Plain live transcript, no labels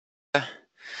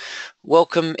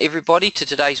Welcome everybody to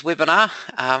today's webinar.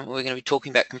 We're going to be talking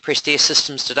about compressed air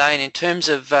systems today, and in terms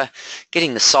of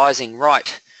getting the sizing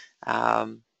right,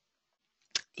 so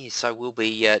we'll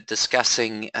be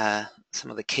discussing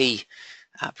some of the key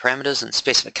parameters and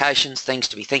specifications, things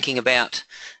to be thinking about,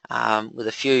 with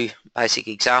a few basic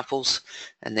examples,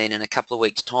 and then in a couple of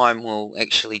weeks' time we'll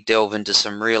actually delve into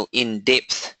some real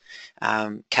in-depth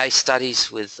case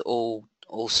studies with all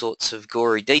sorts of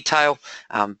gory detail,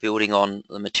 building on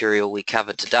the material we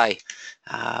covered today.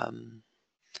 On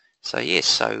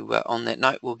that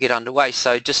note, we'll get underway.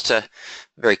 So just to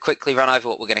very quickly run over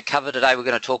what we're going to cover today, we're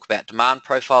going to talk about demand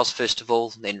profiles first of all,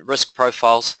 then risk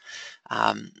profiles,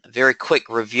 a very quick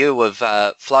review of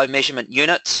flow measurement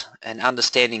units and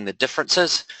understanding the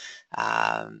differences,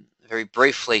 very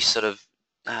briefly sort of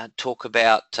talk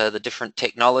about the different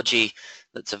technology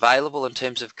that's available in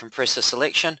terms of compressor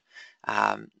selection,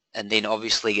 and then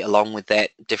obviously along with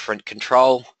that different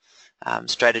control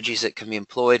strategies that can be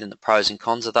employed and the pros and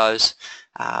cons of those,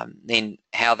 then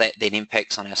how that then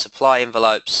impacts on our supply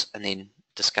envelopes, and then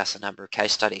discuss a number of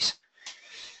case studies.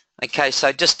 Okay,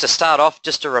 so just to start off,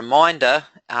 just a reminder,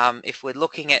 if we're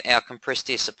looking at our compressed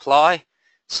air supply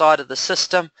side of the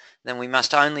system, then we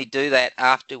must only do that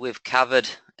after we've covered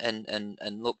and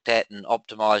looked at and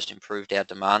optimized, improved our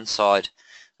demand side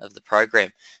of the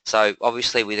program. So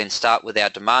obviously we then start with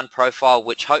our demand profile,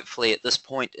 which hopefully at this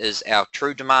point is our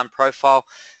true demand profile,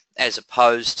 as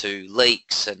opposed to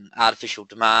leaks and artificial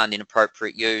demand,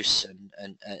 inappropriate use,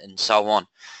 and so on.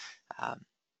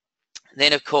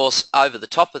 Then of course over the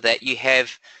top of that you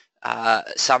have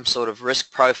some sort of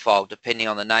risk profile depending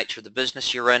on the nature of the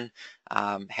business you're in,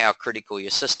 how critical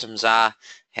your systems are,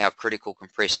 how critical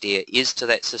compressed air is to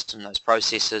that system, those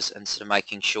processes, and sort of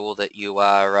making sure that you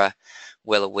are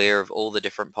well aware of all the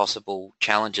different possible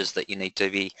challenges that you need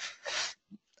to be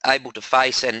able to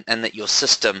face and that your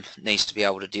system needs to be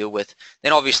able to deal with.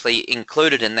 Then obviously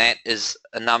included in that is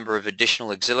a number of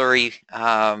additional auxiliary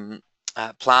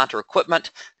plant or equipment,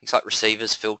 things like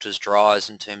receivers, filters, dryers,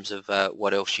 in terms of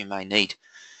what else you may need.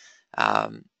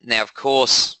 Now of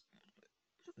course,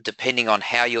 depending on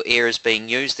how your air is being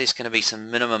used, there's going to be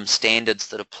some minimum standards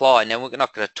that apply. Now we're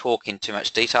not going to talk in too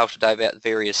much detail today about the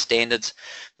various standards,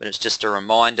 but it's just a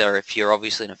reminder, if you're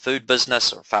obviously in a food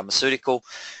business or a pharmaceutical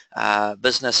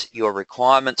business, your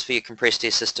requirements for your compressed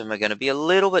air system are going to be a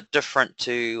little bit different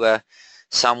to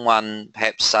someone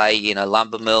perhaps say in a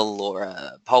lumber mill or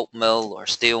a pulp mill or a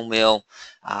steel mill.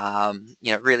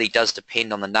 It really does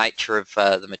depend on the nature of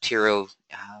the material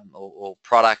or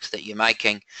product that you're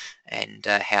making and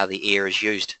how the air is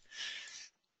used.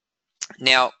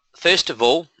 Now first of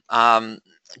all,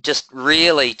 just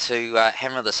really to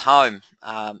hammer this home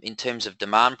in terms of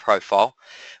demand profile,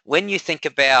 when you think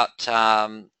about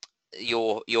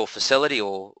your facility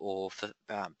or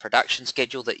production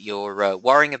schedule that you're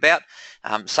worrying about,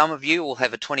 some of you will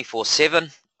have a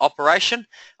 24/7 operation,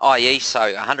 i.e.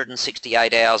 so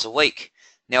 168 hours a week.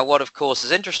 Now what of course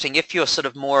is interesting, if you're sort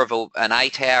of more of an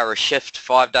 8-hour shift,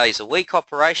 5 days a week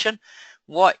operation,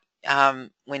 what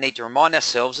we need to remind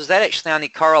ourselves is that actually only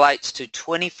correlates to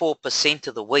 24%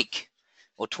 of the week,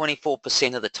 or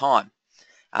 24% of the time.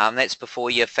 That's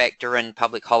before you factor in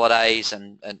public holidays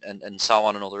and so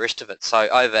on and all the rest of it. So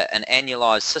over an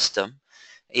annualized system,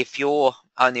 if you're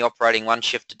only operating one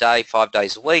shift a day, 5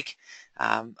 days a week,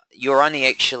 you're only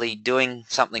actually doing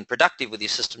something productive with your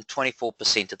system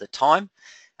 24% of the time.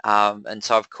 And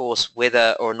so of course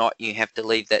whether or not you have to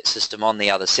leave that system on the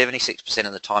other 76%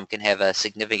 of the time can have a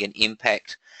significant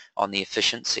impact on the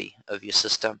efficiency of your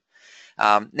system.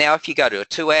 Now if you go to a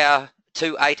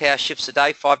 2 8-hour shifts a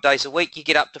day, 5 days a week, you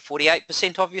get up to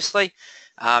 48% obviously.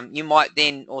 You might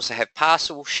then also have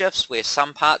partial shifts where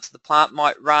some parts of the plant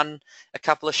might run a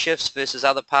couple of shifts versus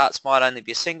other parts might only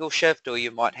be a single shift, or you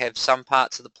might have some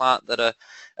parts of the plant that are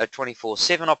a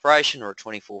 24/7 operation or a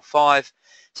 24/5.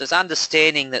 So it's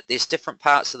understanding that there's different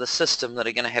parts of the system that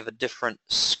are going to have a different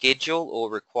schedule or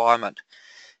requirement.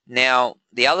 Now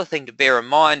the other thing to bear in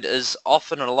mind is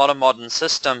often in a lot of modern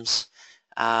systems,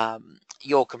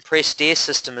 your compressed air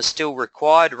system is still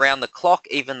required around the clock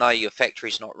even though your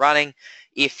factory's not running.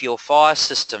 If your fire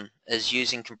system is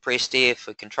using compressed air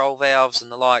for control valves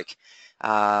and the like,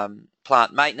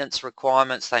 plant maintenance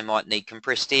requirements, they might need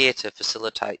compressed air to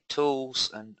facilitate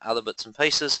tools and other bits and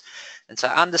pieces. And so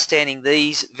understanding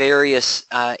these various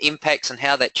impacts and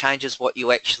how that changes what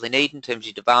you actually need in terms of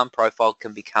your demand profile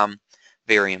can become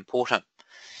very important.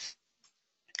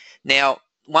 Now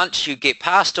once you get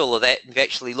past all of that and you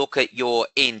actually look at your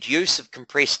end use of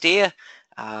compressed air,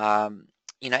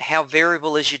 how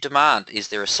variable is your demand? Is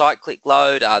there a cyclic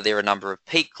load? Are there a number of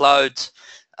peak loads?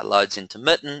 Are loads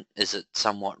intermittent? Is it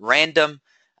somewhat random?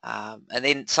 And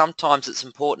then sometimes it's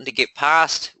important to get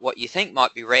past what you think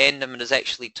might be random and is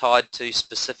actually tied to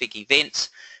specific events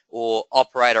or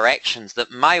operator actions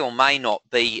that may or may not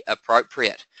be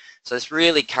appropriate. So this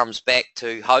really comes back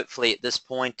to, hopefully at this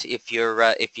point, if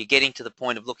you're getting to the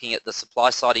point of looking at the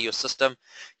supply side of your system,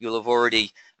 you'll have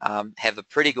already have a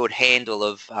pretty good handle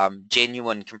of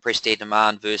genuine compressed air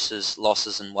demand versus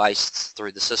losses and wastes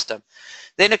through the system.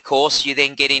 Then of course you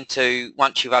then get into,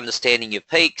 once you're understanding your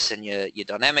peaks and your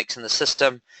dynamics in the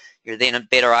system, you're then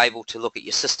better able to look at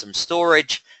your system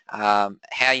storage,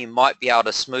 how you might be able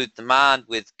to smooth demand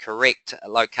with correct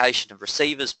location of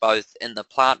receivers both in the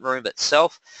plant room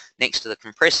itself next to the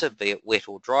compressor, be it wet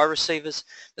or dry receivers,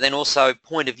 but then also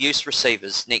point of use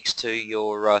receivers next to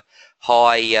your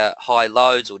high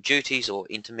loads or duties or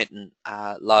intermittent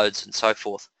loads and so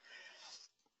forth.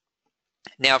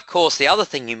 Now, of course, the other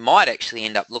thing you might actually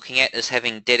end up looking at is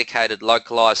having dedicated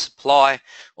localized supply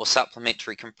or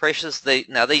supplementary compressors.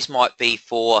 Now, these might be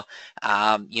for,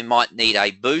 you might need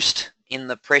a boost in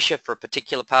the pressure for a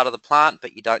particular part of the plant,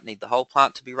 but you don't need the whole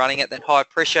plant to be running at that high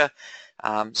pressure.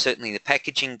 Certainly the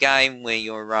packaging game where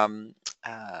you're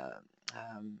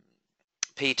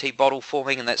PET bottle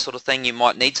forming and that sort of thing, you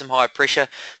might need some higher pressure,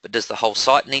 but does the whole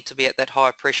site need to be at that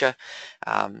higher pressure?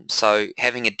 So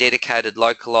having a dedicated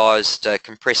localized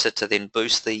compressor to then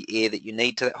boost the air that you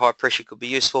need to that high pressure could be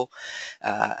useful.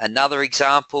 Another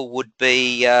example would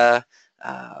be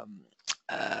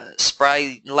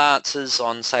spray lancers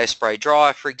on, say, a spray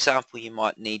dryer, for example. You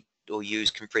might need or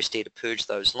use compressed air to purge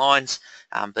those lines,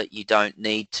 but you don't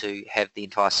need to have the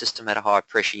entire system at a high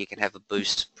pressure. You can have a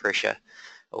boost pressure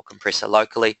or compressor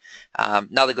locally.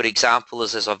 Another good example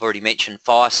is, as I've already mentioned,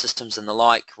 fire systems and the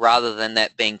like. Rather than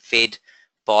that being fed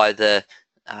by the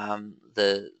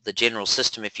general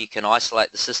system, if you can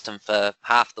isolate the system for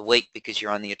half the week because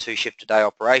you're only a 2-shift-a-day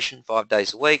operation, 5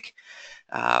 days a week,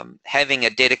 having a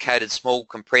dedicated small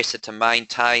compressor to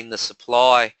maintain the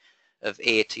supply of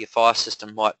air to your fire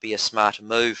system might be a smarter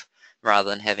move rather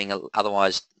than having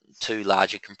otherwise too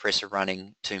large a compressor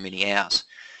running too many hours.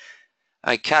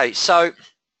 Okay, so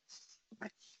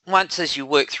once as you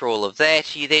work through all of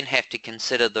that, you then have to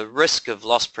consider the risk of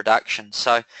lost production.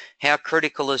 So how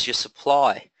critical is your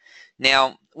supply?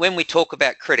 Now, when we talk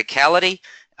about criticality,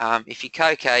 if you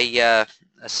take a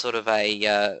sort of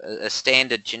a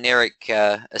standard generic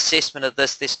assessment of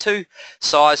this, there's two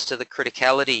sides to the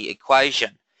criticality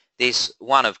equation. There's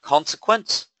one of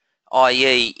consequence,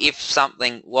 i.e. if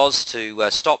something was to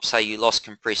stop, say you lost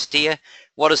compressed air,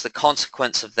 what is the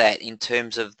consequence of that in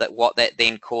terms of what that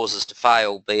then causes to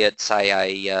fail, be it, say,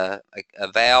 a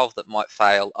valve that might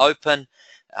fail open,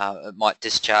 it might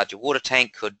discharge a water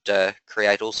tank, could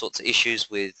create all sorts of issues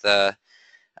with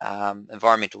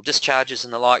environmental discharges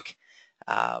and the like.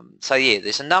 So yeah,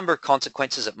 there's a number of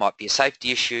consequences. It might be a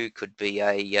safety issue, could be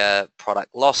a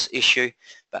product loss issue,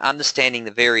 but understanding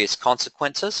the various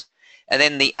consequences. And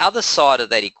then the other side of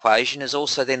that equation is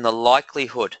also then the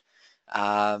likelihood.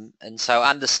 And so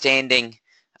understanding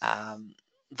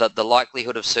the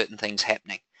likelihood of certain things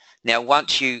happening. Now,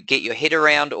 once you get your head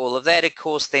around all of that, of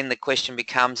course, then the question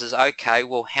becomes is, okay,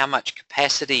 well, how much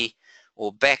capacity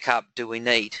or backup do we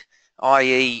need?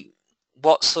 i.e.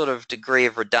 what sort of degree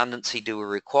of redundancy do we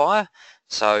require?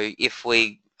 So if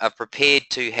we are prepared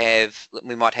to have,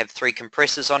 we might have 3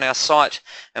 compressors on our site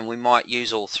and we might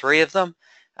use all 3 of them.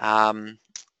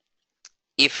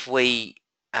 If we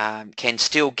can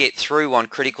still get through on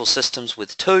critical systems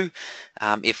with 2,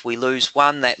 if we lose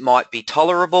one, that might be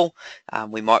tolerable.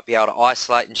 We might be able to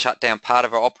isolate and shut down part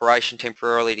of our operation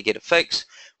temporarily to get it fixed.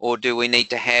 Or do we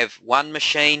need to have 1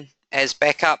 machine as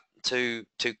backup to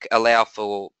allow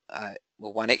for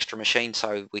well, 1 extra machine,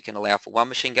 so we can allow for 1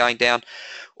 machine going down?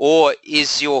 Or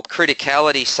is your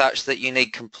criticality such that you need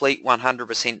complete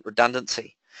 100%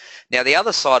 redundancy? Now, the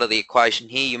other side of the equation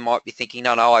here, you might be thinking,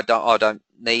 no, I don't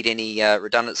need any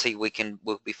redundancy.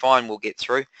 We'll be fine. We'll get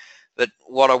through. But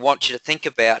what I want you to think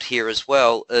about here as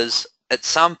well is, at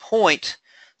some point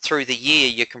through the year,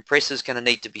 your compressor is going to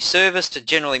need to be serviced. And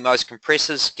generally, most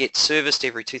compressors get serviced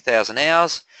every 2,000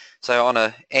 hours. So on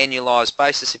an annualized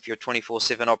basis, if you're a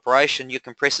 24/7 operation, your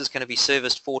compressor is going to be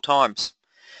serviced 4 times.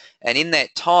 And in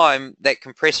that time, that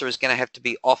compressor is going to have to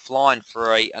be offline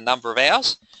for a number of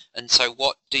hours. And so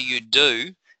what do you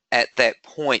do at that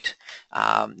point?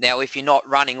 Now, if you're not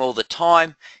running all the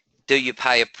time, do you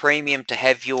pay a premium to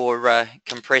have your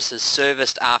compressors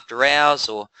serviced after hours,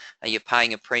 or are you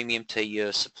paying a premium to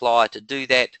your supplier to do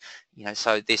that? You know,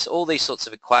 so there's all these sorts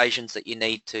of equations that you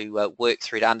need to work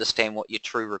through to understand what your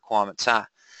true requirements are.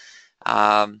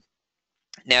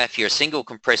 Now, if you're a single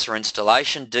compressor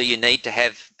installation, do you need to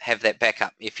have that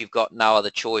backup if you've got no other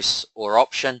choice or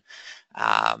option?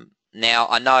 Now,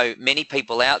 I know many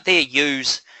people out there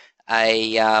use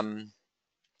a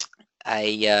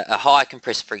higher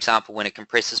compressor, for example, when a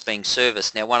compressor is being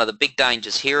serviced. Now, one of the big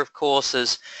dangers here, of course,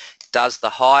 is does the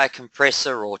higher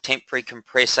compressor or temporary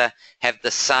compressor have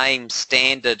the same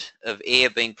standard of air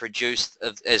being produced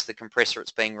as the compressor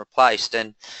it's being replaced?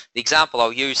 And the example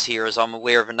I'll use here is I'm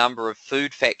aware of a number of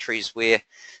food factories where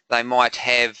they might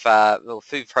have a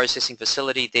food processing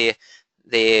facility.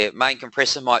 Their main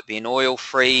compressor might be an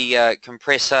oil-free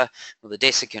compressor with a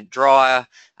desiccant dryer,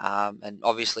 and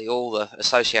obviously all the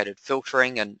associated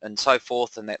filtering and so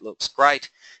forth, and that looks great.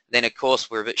 Then of course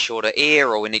we're a bit short of air,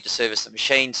 or we need to service the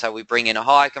machine, so we bring in a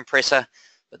higher compressor,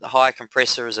 but the higher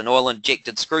compressor is an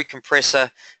oil-injected screw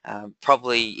compressor.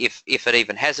 Probably if it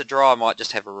even has a dryer, might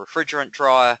just have a refrigerant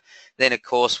dryer. Then of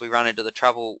course we run into the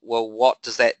trouble, well, what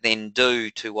does that then do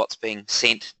to what's being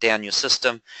sent down your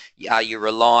system? Are you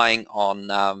relying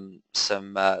on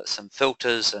some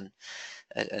filters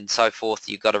and so forth?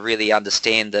 You've got to really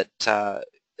understand that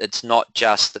it's not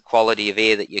just the quality of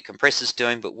air that your compressor's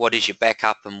doing, but what is your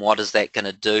backup and what is that going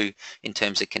to do in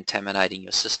terms of contaminating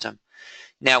your system.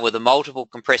 Now, with a multiple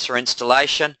compressor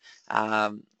installation,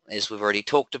 as we've already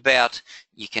talked about,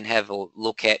 you can have a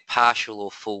look at partial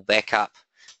or full backup,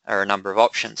 or a number of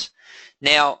options.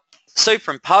 Now,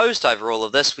 superimposed over all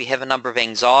of this, we have a number of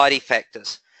anxiety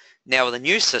factors. Now, with a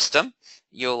new system,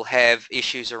 you'll have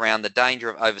issues around the danger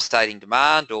of overstating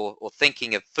demand, or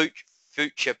thinking of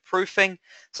future proofing.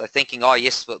 So thinking, oh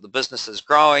yes, well, the business is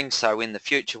growing, so in the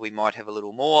future we might have a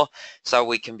little more, so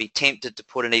we can be tempted to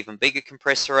put an even bigger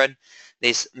compressor in.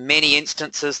 There's many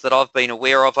instances that I've been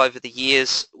aware of over the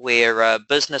years where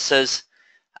businesses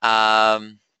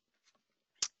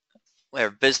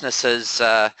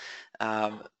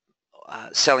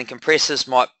selling compressors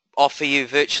might offer you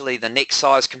virtually the next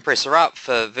size compressor up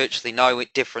for virtually no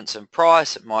difference in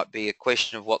price. It might be a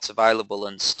question of what's available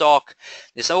in stock.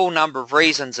 There's a whole number of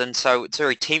reasons, and so it's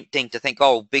very tempting to think,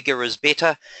 oh, bigger is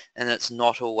better, and it's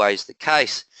not always the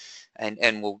case.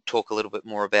 And we'll talk a little bit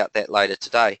more about that later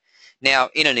today. Now,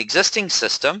 in an existing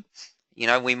system, you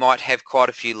know, we might have quite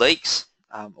a few leaks,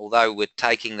 although we're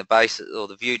taking the base or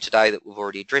the view today that we've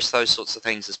already addressed those sorts of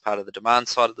things as part of the demand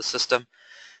side of the system.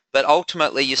 But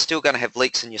ultimately, you're still going to have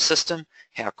leaks in your system.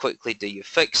 How quickly do you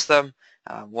fix them?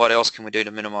 What else can we do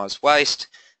to minimize waste?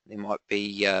 There might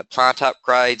be plant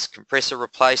upgrades, compressor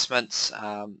replacements.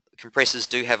 Compressors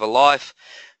do have a life.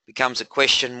 Becomes a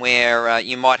question where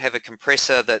you might have a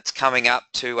compressor that's coming up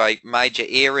to a major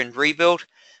air-end rebuild,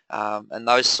 and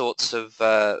those sorts of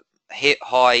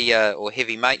high or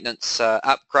heavy maintenance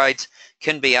upgrades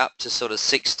can be up to sort of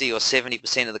 60 or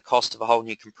 70% of the cost of a whole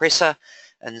new compressor.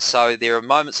 And so there are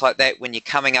moments like that when you're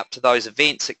coming up to those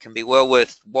events, it can be well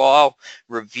worthwhile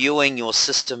reviewing your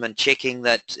system and checking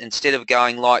that instead of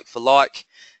going like for like,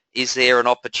 is there an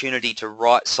opportunity to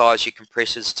right size your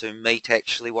compressors to meet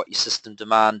actually what your system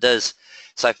demand is.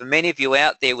 So for many of you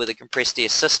out there with a compressed air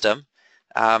system,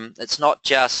 it's not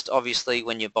just obviously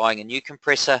when you're buying a new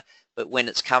compressor, but when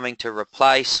it's coming to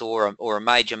replace or a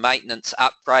major maintenance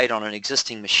upgrade on an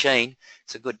existing machine,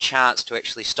 it's a good chance to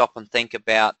actually stop and think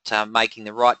about making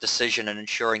the right decision and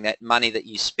ensuring that money that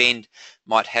you spend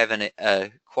might have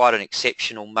quite an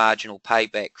exceptional marginal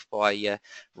payback by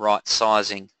right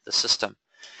sizing the system.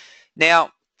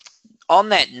 Now, on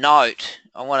that note,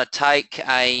 I want to take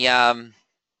a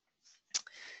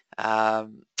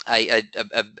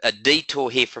detour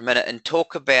here for a minute and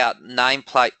talk about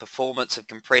nameplate performance of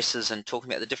compressors and talking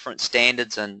about the different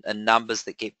standards and numbers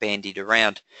that get bandied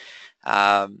around.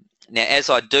 Now, as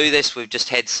I do this, we've just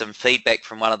had some feedback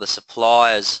from one of the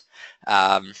suppliers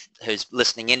who's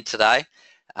listening in today.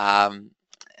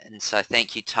 And so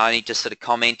thank you, Tony, just sort of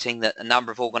commenting that a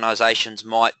number of organisations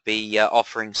might be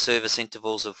offering service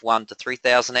intervals of 1,000 to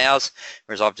 3,000 hours,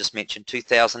 whereas I've just mentioned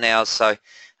 2,000 hours. So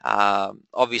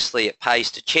obviously it pays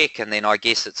to check, and then I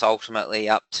guess it's ultimately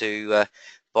up to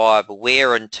buyer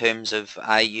beware in terms of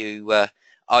are you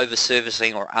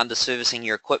over-servicing or under-servicing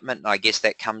your equipment. And I guess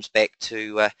that comes back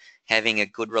to having a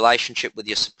good relationship with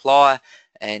your supplier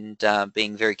and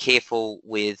being very careful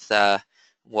with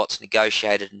what's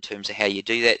negotiated in terms of how you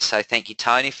do that. So thank you,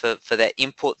 Tony, for that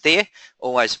input there.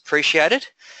 Always appreciated.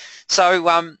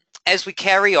 So as we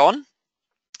carry on,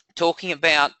 talking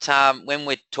about when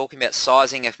we're talking about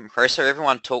sizing a compressor,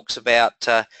 everyone talks about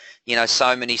you know,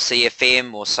 so many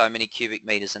CFM or so many cubic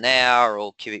meters an hour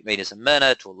or cubic meters a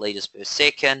minute or liters per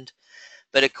second.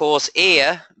 But of course,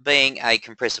 air, being a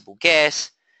compressible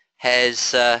gas,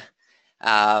 has a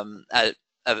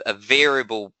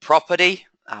variable property.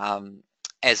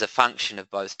 as a function of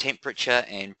both temperature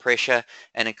and pressure,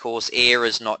 and of course air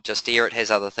is not just air, it has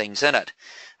other things in it.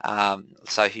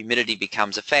 So humidity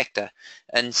becomes a factor.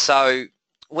 And so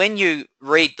when you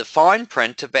read the fine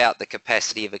print about the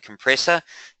capacity of a compressor,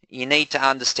 you need to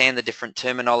understand the different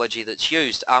terminology that's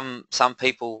used. Some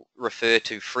people refer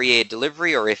to free air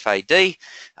delivery, or FAD.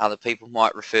 Other people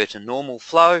might refer to normal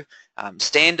flow,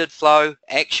 standard flow,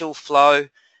 actual flow,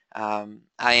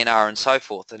 ANR, and so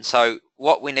forth. And so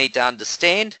what we need to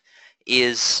understand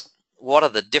is what are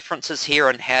the differences here,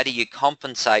 and how do you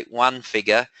compensate one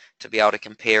figure to be able to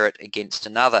compare it against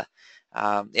another.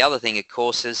 The other thing, of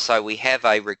course, is so we have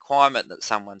a requirement that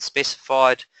someone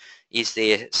specified. Is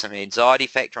there some anxiety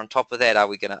factor on top of that? Are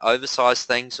we going to oversize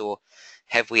things, or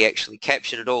have we actually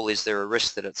captured it all? Is there a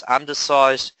risk that it's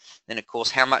undersized? Then, of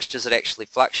course, how much does it actually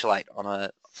fluctuate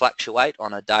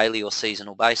on a daily or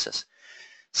seasonal basis?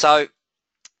 So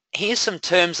here's some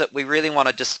terms that we really want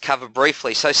to just cover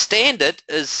briefly. So standard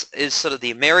is sort of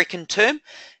the American term,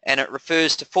 and it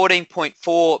refers to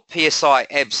 14.4 psi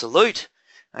absolute,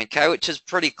 okay, which is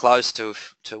pretty close to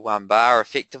 1 bar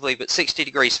effectively, but 60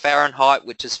 degrees Fahrenheit,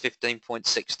 which is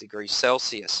 15.6 degrees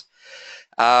Celsius.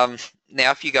 Now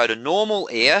if you go to normal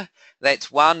air,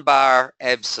 that's 1 bar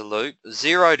absolute,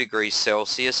 0 degrees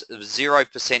Celsius,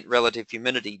 0% relative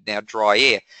humidity, now dry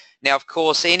air. Now, of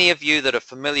course, any of you that are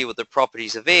familiar with the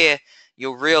properties of air,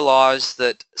 you'll realise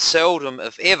that seldom,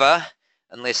 if ever,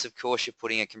 unless, of course, you're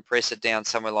putting a compressor down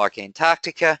somewhere like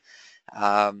Antarctica,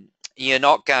 you're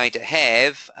not going to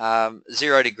have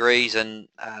 0 degrees and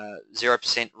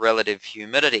 0% relative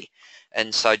humidity.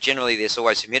 And so generally there's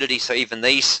always humidity, so even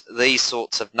these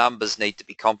sorts of numbers need to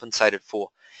be compensated for.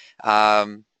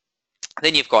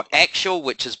 Then you've got actual,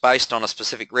 which is based on a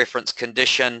specific reference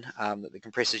condition that the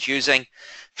compressor is using.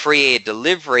 Free air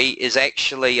delivery is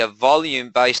actually a volume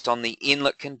based on the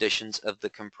inlet conditions of the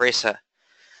compressor.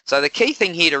 So the key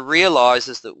thing here to realise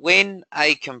is that when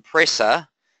a compressor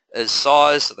is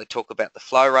sized, so they talk about the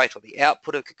flow rate or the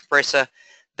output of a compressor,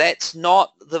 that's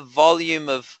not the volume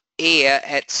of air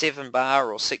at 7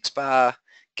 bar or 6 bar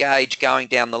gauge going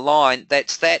down the line.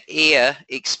 That's that air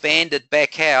expanded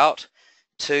back out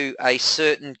to a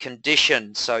certain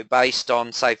condition. So based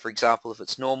on, say for example, if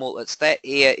it's normal, it's that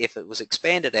air if it was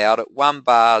expanded out at 1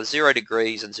 bar, 0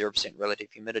 degrees and 0%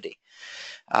 relative humidity.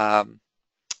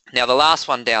 Now the last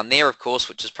one down there, of course,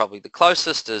 which is probably the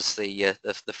closest, is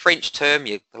the French term.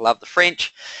 You love the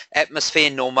French,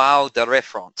 atmosphere normale de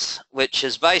référence, which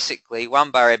is basically 1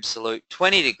 bar absolute,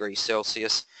 20 degrees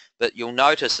Celsius, but you'll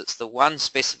notice it's the one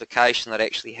specification that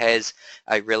actually has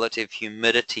a relative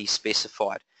humidity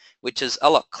specified, which is a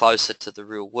lot closer to the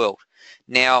real world.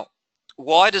 Now,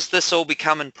 why does this all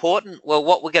become important? Well,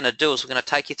 what we're going to do is we're going to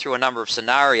take you through a number of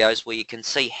scenarios where you can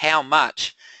see how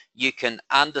much you can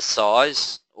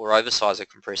undersize or oversize a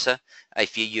compressor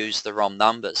if you use the wrong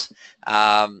numbers.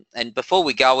 And before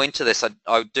we go into this,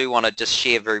 I do want to just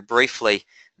share very briefly,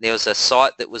 there was a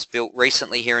site that was built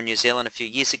recently here in New Zealand a few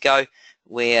years ago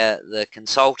where the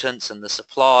consultants and the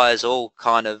suppliers all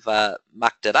kind of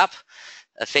mucked it up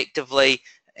effectively.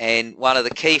 And one of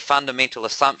the key fundamental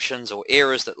assumptions or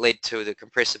errors that led to the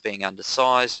compressor being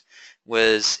undersized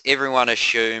was everyone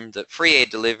assumed that free air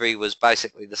delivery was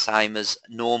basically the same as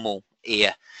normal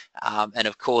air. And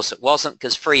of course it wasn't,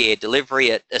 because free air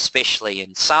delivery, especially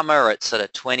in summer, it's at a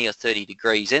 20 or 30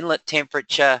 degrees inlet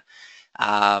temperature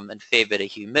and fair bit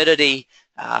of humidity.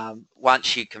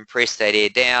 Once you compress that air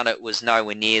down, it was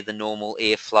nowhere near the normal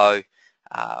airflow.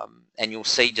 And you'll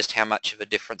see just how much of a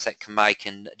difference that can make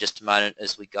in just a moment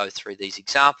as we go through these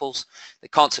examples. The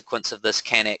consequence of this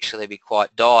can actually be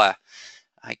quite dire.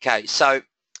 Okay, so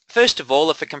first of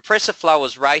all, if a compressor flow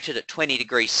is rated at 20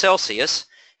 degrees Celsius,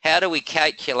 how do we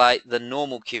calculate the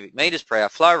normal cubic meters per hour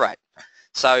flow rate?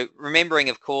 So remembering,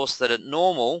 of course, that at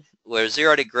normal, we're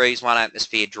 0 degrees, 1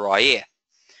 atmosphere dry air.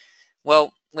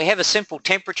 Well, we have a simple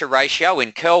temperature ratio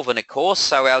in Kelvin, of course,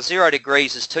 so our 0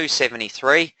 degrees is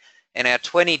 273 and our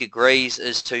 20 degrees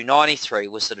is 293.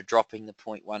 We're sort of dropping the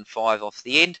 0.15 off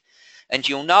the end. And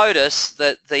you'll notice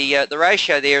that the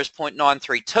ratio there is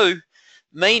 0.932,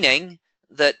 meaning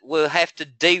that we'll have to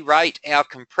derate our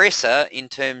compressor in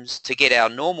terms to get our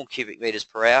normal cubic meters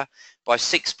per hour by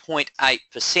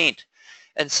 6.8%.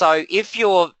 And so if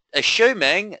you're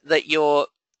assuming that your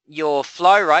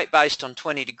flow rate based on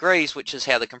 20 degrees, which is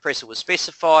how the compressor was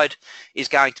specified, is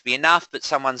going to be enough, but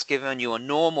someone's given you a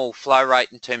normal flow rate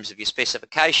in terms of your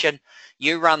specification,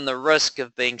 you run the risk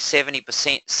of being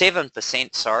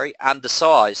 7%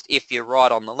 undersized if you're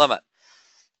right on the limit.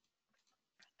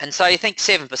 And so you think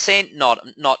 7%,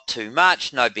 not too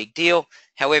much, no big deal.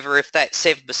 However, if that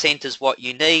 7% is what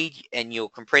you need and your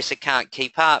compressor can't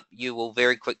keep up, you will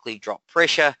very quickly drop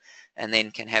pressure and then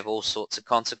can have all sorts of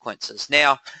consequences.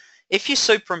 Now, if you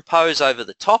superimpose over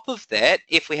the top of that,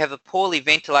 if we have a poorly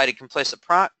ventilated compressor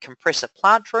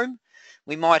plant room,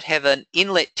 we might have an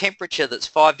inlet temperature that's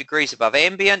 5 degrees above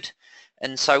ambient.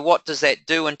 And so what does that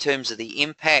do in terms of the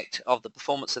impact of the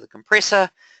performance of the compressor?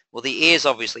 Well, the air is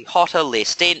obviously hotter,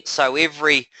 less dense, so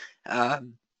every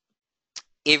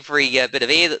bit of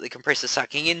air that the compressor is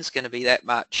sucking in is going to be that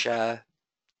much,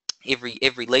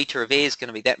 every litre of air is going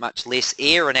to be that much less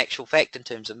air in actual fact in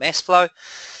terms of mass flow.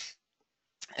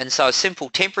 And so a simple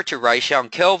temperature ratio in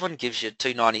Kelvin gives you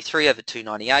 293 over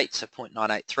 298, so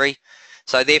 0.983.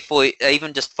 So therefore,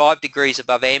 even just 5 degrees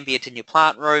above ambient in your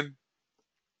plant room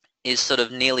is sort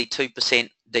of nearly 2%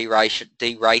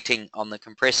 derating on the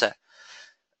compressor.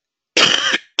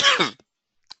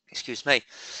 Excuse me.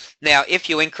 Now, if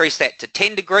you increase that to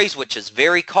 10 degrees, which is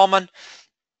very common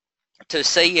to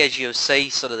see, as you see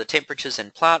sort of the temperatures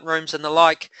in plant rooms and the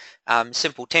like,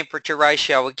 simple temperature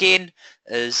ratio again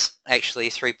is actually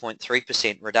a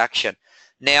 3.3% reduction.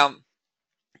 Now,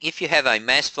 if you have a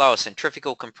mass flow or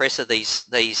centrifugal compressor,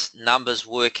 these numbers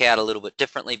work out a little bit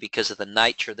differently because of the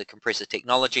nature of the compressor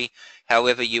technology.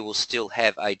 However, you will still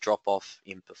have a drop-off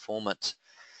in performance.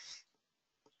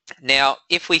 Now,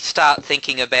 if we start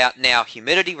thinking about now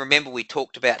humidity, remember we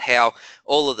talked about how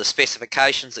all of the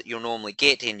specifications that you'll normally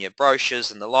get in your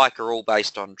brochures and the like are all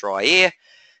based on dry air.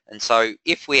 And so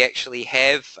if we actually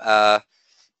have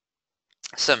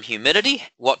some humidity,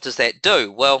 what does that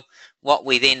do? Well, what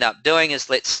we end up doing is,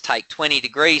 let's take 20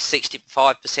 degrees,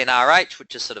 65% RH,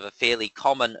 which is sort of a fairly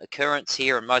common occurrence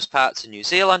here in most parts of New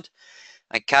Zealand.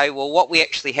 Okay, well what we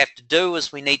actually have to do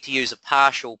is we need to use a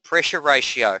partial pressure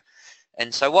ratio.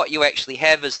 And so what you actually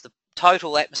have is the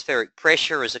total atmospheric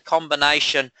pressure is a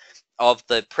combination of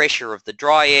the pressure of the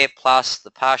dry air plus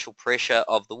the partial pressure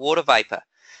of the water vapor.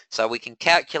 So we can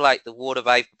calculate the water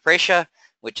vapor pressure,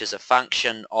 which is a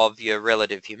function of your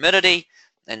relative humidity.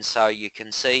 And so you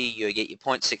can see you get your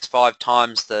 0.65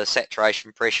 times the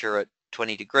saturation pressure at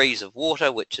 20 degrees of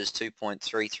water, which is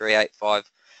 2.3385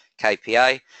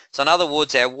 kPa. So in other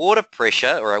words, our water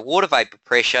pressure or our water vapor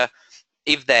pressure,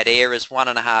 if that air is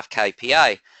 1.5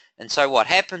 kPa. And so what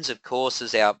happens, of course,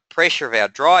 is our pressure of our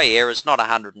dry air is not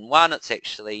 101, it's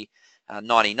actually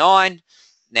 99.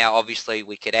 Now obviously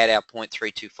we could add our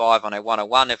 0.325 on our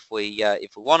 101 if we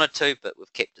wanted to, but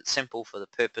we've kept it simple for the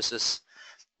purposes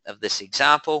of this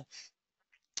example.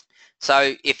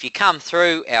 So if you come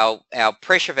through, our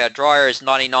pressure of our dry air is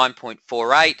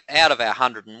 99.48 out of our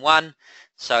 101,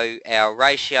 so our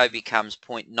ratio becomes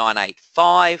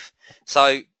 0.985.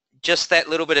 So just that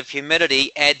little bit of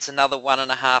humidity adds another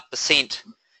 1.5%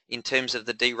 in terms of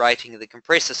the derating of the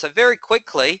compressor. So very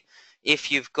quickly,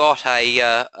 if you've got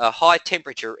a high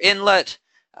temperature inlet,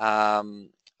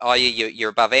 i.e. you're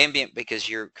above ambient because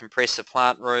your compressor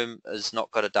plant room has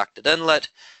not got a ducted inlet,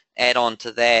 add on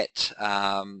to that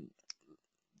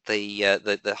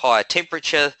the higher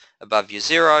temperature above your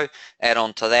zero, add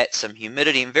on to that some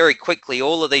humidity, and very quickly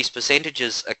all of these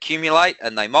percentages accumulate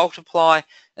and they multiply,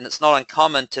 and it's not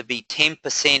uncommon to be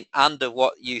 10% under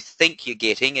what you think you're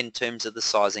getting in terms of the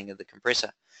sizing of the compressor.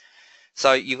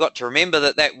 So you've got to remember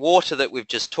that that water that we've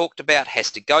just talked about has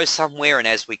to go somewhere, and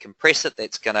as we compress it,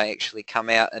 that's going to actually come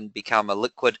out and become a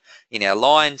liquid in our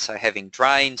line. So having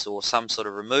drains or some sort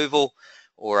of removal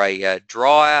or a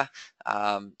dryer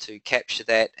to capture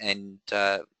that and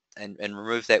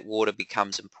remove that water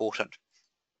becomes important.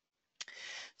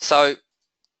 So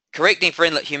correcting for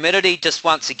inlet humidity, just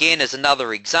once again as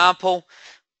another example,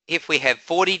 if we have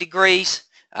 40 degrees,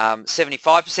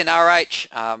 75%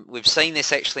 RH, we've seen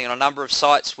this actually on a number of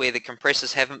sites where the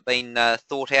compressors haven't been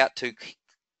thought out too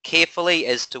carefully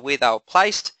as to where they were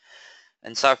placed.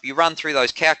 And so if you run through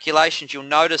those calculations, you'll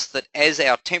notice that as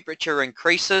our temperature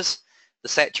increases, the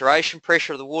saturation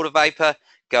pressure of the water vapor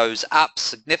goes up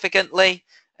significantly,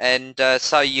 and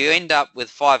so you end up with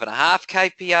 5.5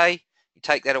 kPa. You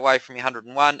take that away from your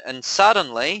 101, and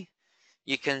suddenly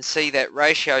you can see that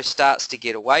ratio starts to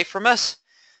get away from us.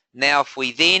 Now if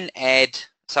we then add,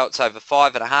 so it's over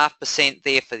 5.5%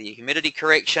 there for the humidity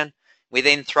correction, we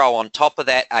then throw on top of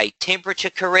that a temperature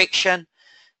correction,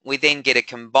 we then get a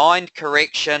combined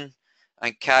correction,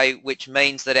 okay, which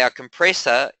means that our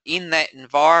compressor in that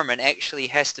environment actually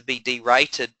has to be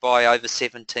derated by over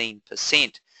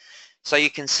 17%. So you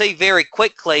can see very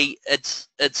quickly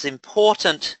it's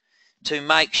important to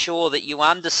make sure that you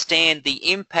understand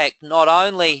the impact not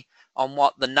only on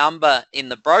what the number in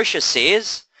the brochure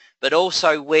says, but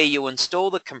also where you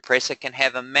install the compressor can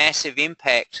have a massive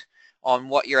impact on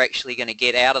what you're actually going to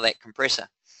get out of that compressor.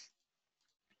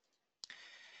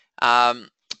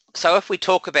 So if we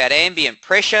talk about ambient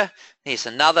pressure, there's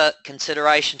another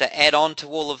consideration to add on to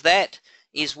all of that,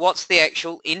 is what's the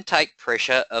actual intake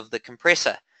pressure of the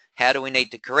compressor? How do we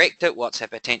need to correct it? What's our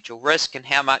potential risk, and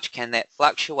how much can that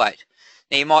fluctuate?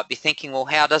 Now you might be thinking, well,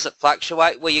 how does it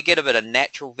fluctuate? Well, you get a bit of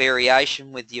natural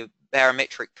variation with your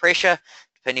barometric pressure,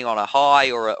 depending on a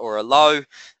high or a low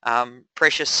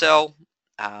pressure cell,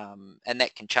 and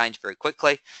that can change very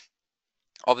quickly.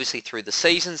 Obviously through the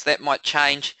seasons that might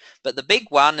change, but the big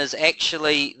one is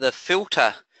actually the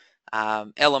filter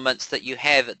elements that you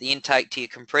have at the intake to your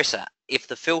compressor. If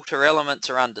the filter elements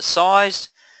are undersized,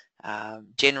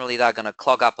 generally they're going to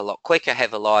clog up a lot quicker,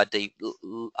 have a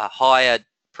higher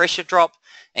pressure drop,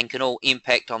 and can all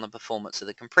impact on the performance of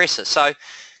the compressor. So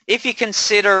if you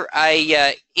consider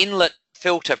a inlet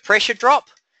filter pressure drop,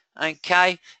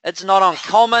 okay, it's not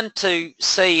uncommon to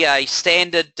see a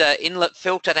standard inlet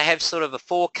filter to have sort of a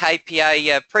 4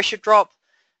 kPa pressure drop.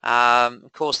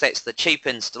 Of course, that's the cheap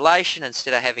installation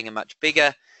instead of having a much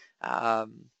bigger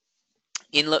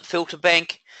inlet filter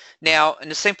bank. Now,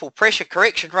 in a simple pressure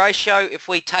correction ratio, if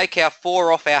we take our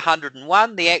 4 off our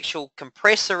 101, the actual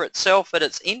compressor itself at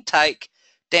its intake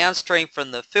downstream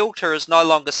from the filter is no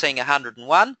longer seeing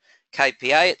 101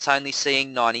 kPa, it's only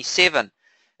seeing 97.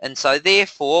 And so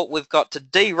therefore we've got to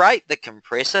derate the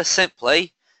compressor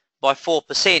simply by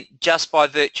 4% just by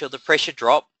virtue of the pressure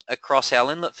drop across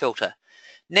our inlet filter.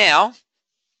 Now,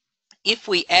 if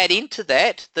we add into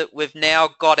that we've now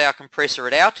got our compressor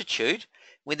at altitude,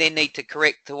 we then need to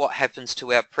correct to what happens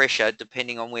to our pressure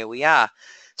depending on where we are.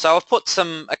 So I've put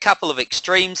a couple of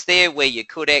extremes there where you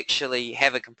could actually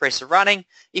have a compressor running.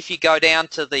 If you go down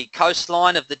to the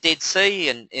coastline of the Dead Sea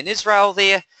in Israel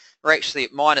there, we're actually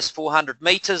at minus 400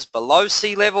 meters below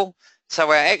sea level, so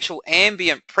our actual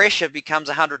ambient pressure becomes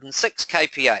 106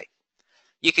 kPa.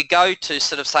 You could go to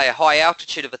sort of say a high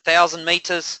altitude of 1,000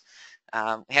 meters.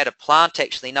 We had a plant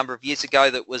actually a number of years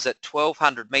ago that was at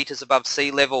 1,200 meters above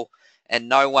sea level, and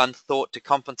no one thought to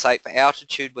compensate for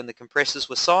altitude when the compressors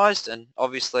were sized, and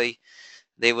obviously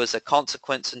there was a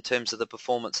consequence in terms of the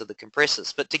performance of the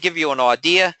compressors. But to give you an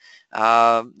idea,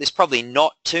 there's probably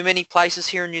not too many places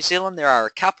here in New Zealand. There are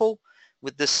a couple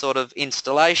with this sort of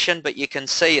installation, but you can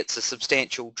see it's a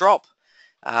substantial drop.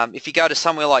 If you go to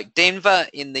somewhere like Denver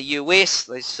in the US,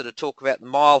 they sort of talk about the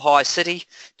mile-high city,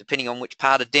 depending on which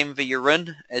part of Denver you're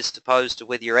in, as opposed to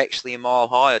whether you're actually a mile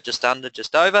high or just under,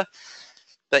 just over.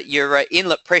 But your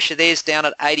inlet pressure there is down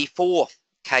at 84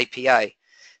 kPa.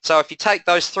 So if you take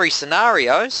those 3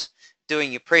 scenarios,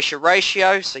 doing your pressure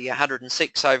ratio, so your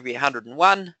 106 over your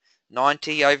 101,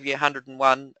 90 over your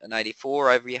 101, and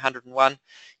 84 over your 101,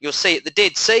 you'll see at the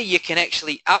Dead Sea you can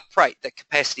actually uprate the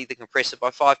capacity of the compressor by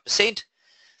 5%.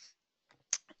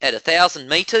 At 1,000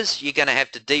 meters you're going to have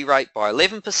to derate by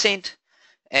 11%,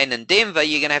 and in Denver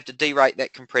you're going to have to derate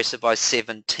that compressor by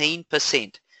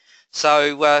 17%.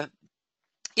 So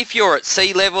if you're at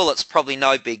sea level, it's probably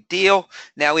no big deal.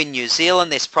 Now in New Zealand,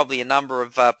 there's probably a number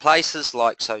of places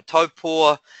like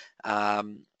Taupō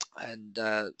and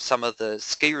some of the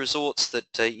ski resorts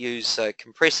that use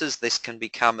compressors. This can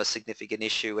become a significant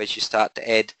issue as you start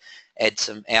to add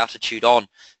some altitude on,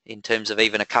 in terms of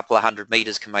even a couple of 100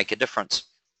 meters can make a difference.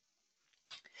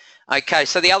 Okay,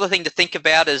 so the other thing to think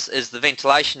about is the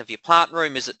ventilation of your plant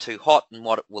room. Is it too hot, and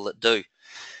what will it do?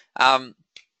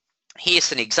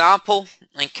 Here's an example.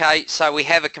 Okay, so we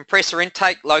have a compressor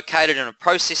intake located in a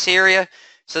process area.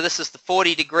 So this is the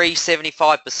 40 degree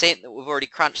 75% that we've already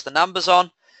crunched the numbers on.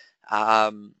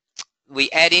 We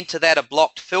add into that a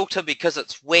blocked filter because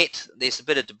it's wet. There's a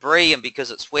bit of debris, and because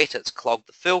it's wet it's clogged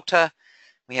the filter.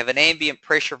 We have an ambient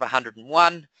pressure of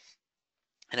 101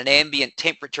 and an ambient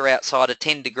temperature outside of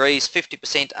 10 degrees,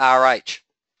 50% RH.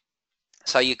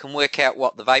 So you can work out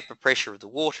what the vapor pressure of the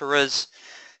water is.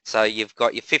 So you've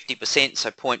got your 50%, so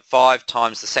 0.5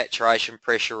 times the saturation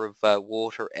pressure of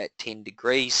water at 10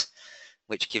 degrees,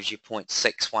 which gives you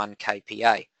 0.61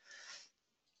 kPa.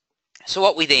 So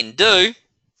what we then do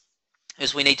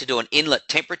is we need to do an inlet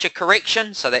temperature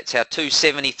correction. So that's our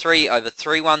 273 over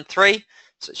 313,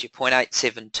 so it's your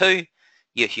 0.872.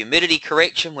 Your humidity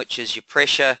correction, which is your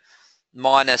pressure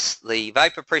minus the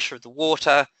vapor pressure of the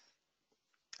water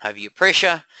over your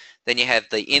pressure. Then you have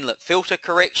the inlet filter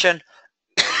correction.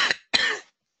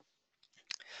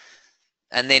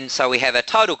 And then so we have a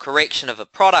total correction of a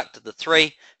product of the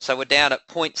 3, so we're down at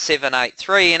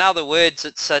 0.783. In other words,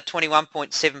 it's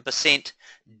 21.7%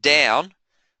 down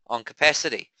on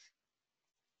capacity.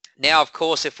 Now of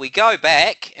course if we go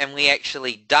back and we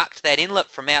actually duct that inlet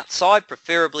from outside,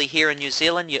 preferably here in New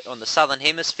Zealand on the southern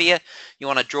hemisphere, you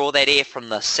want to draw that air from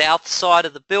the south side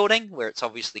of the building where it's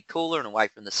obviously cooler and away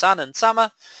from the sun in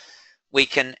summer. we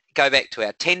can go back to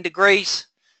our 10 degrees.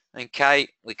 Okay,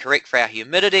 we correct for our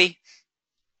humidity.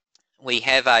 We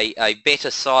have a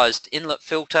better sized inlet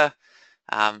filter,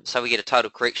 so we get a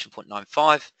total correction of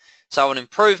 0.95. So an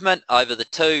improvement over the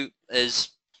two is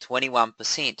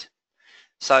 21%.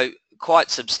 So quite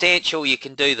substantial. You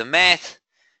can do the math.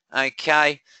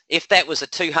 Okay, if that was a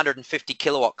 250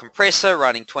 kilowatt compressor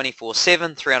running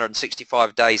 24/7,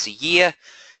 365 days a year,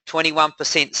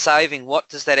 21% saving, what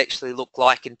does that actually look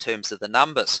like in terms of the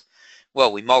numbers?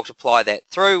 Well, we multiply that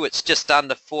through, it's just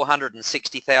under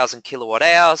 460,000 kilowatt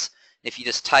hours. If you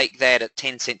just take that at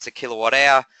 10 cents a kilowatt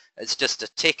hour, it's just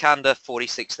a tick under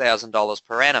 $46,000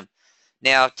 per annum.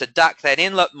 Now, to duct that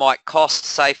inlet might cost,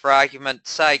 say for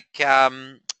argument's sake,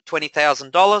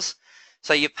 $20,000.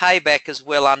 So your payback is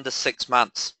well under 6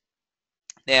 months.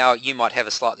 Now, you might have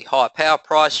a slightly higher power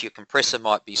price, your compressor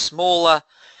might be smaller,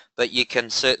 but you can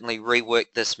certainly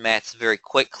rework this maths very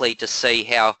quickly to see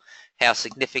how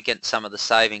significant some of the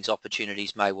savings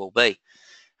opportunities may well be.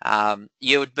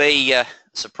 You would be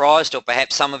surprised, or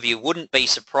perhaps some of you wouldn't be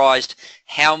surprised,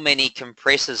 how many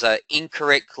compressors are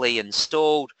incorrectly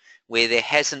installed where there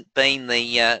hasn't been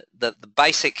the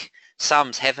basic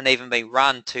sums haven't even been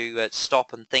run to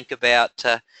stop and think about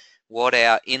what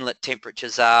our inlet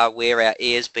temperatures are, where our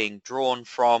air is being drawn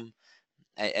from,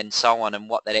 and so on, and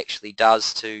what that actually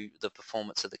does to the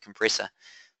performance of the compressor.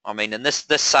 I mean, and this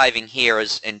saving here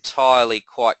is entirely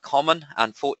quite common,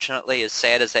 unfortunately, as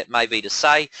sad as that may be to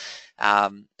say.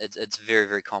 It's very,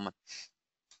 very common.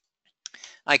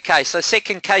 Okay, so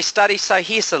second case study. So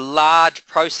here's a large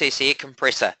process air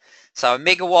compressor. So a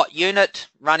megawatt unit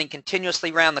running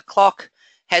continuously round the clock,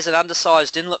 has an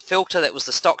undersized inlet filter. That was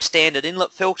the stock standard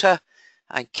inlet filter,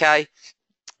 okay,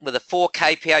 with a 4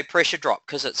 kPa pressure drop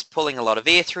because it's pulling a lot of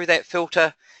air through that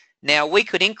filter. Now we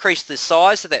could increase the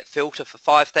size of that filter for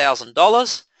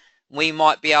 $5,000. We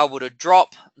might be able to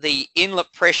drop the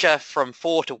inlet pressure from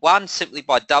 4 to 1 simply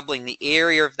by doubling the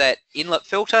area of that inlet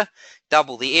filter.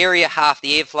 Double the area, half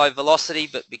the airflow velocity,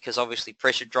 but because obviously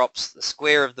pressure drops the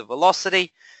square of the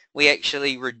velocity, we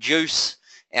actually reduce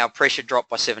our pressure drop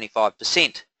by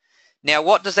 75%. Now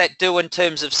what does that do in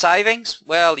terms of savings?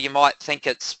 Well, you might think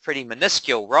it's pretty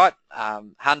minuscule, right?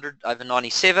 100 over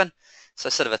 97, so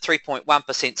sort of a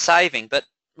 3.1% saving, but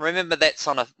remember that's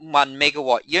on a 1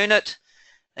 megawatt unit,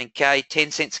 okay,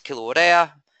 10 cents a kilowatt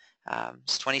hour,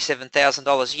 it's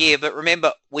 $27,000 a year, but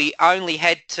remember we only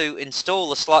had to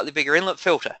install a slightly bigger inlet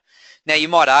filter. Now you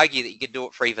might argue that you could do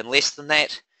it for even less than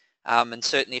that, and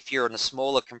certainly if you're in a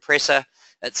smaller compressor,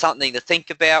 it's something to think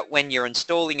about when you're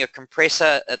installing a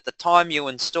compressor. At the time you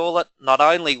install it, not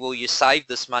only will you save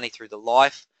this money through the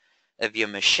life of your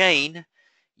machine,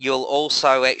 you'll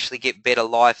also actually get better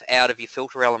life out of your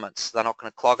filter elements. They're not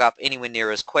going to clog up anywhere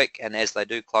near as quick, and as they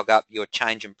do clog up, your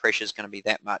change in pressure is going to be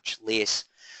that much less.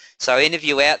 So any of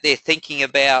you out there thinking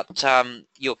about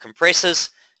your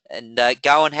compressors, and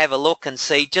go and have a look and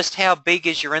see just how big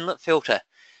is your inlet filter,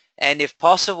 and if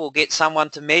possible get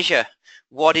someone to measure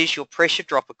what is your pressure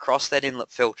drop across that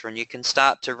inlet filter, and you can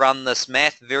start to run this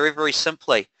math very, very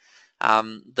simply.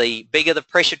 The bigger the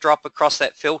pressure drop across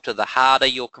that filter, the harder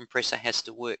your compressor has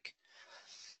to work.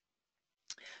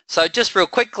 So just real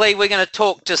quickly, we're going to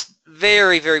talk just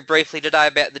very, very briefly today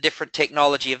about the different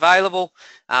technology available.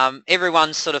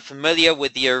 Everyone's sort of familiar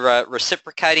with your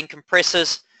reciprocating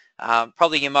compressors.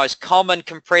 Probably your most common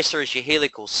compressor is your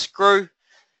helical screw,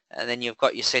 and then you've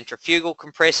got your centrifugal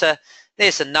compressor.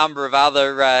 There's a number of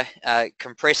other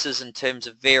compressors in terms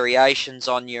of variations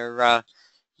on your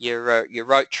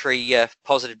rotary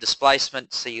positive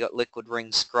displacement. So you've got liquid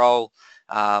ring scroll,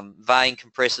 vane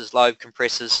compressors, lobe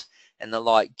compressors, and the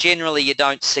like. Generally you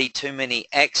don't see too many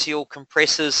axial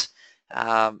compressors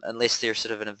unless they're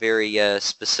sort of in a very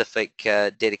specific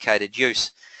dedicated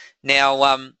use.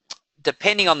 Now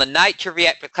depending on the nature of your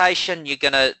application, you're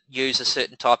going to use a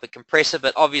certain type of compressor,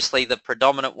 but obviously the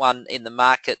predominant one in the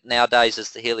market nowadays is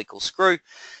the helical screw.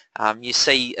 You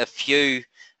see a few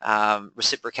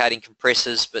reciprocating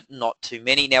compressors, but not too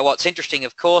many. Now what's interesting,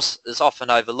 of course, is often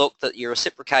overlooked that your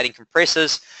reciprocating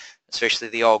compressors, especially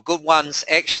the old good ones,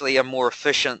 actually are more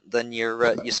efficient than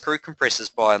your screw compressors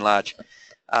by and large.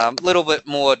 A little bit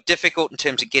more difficult in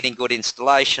terms of getting good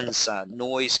installations.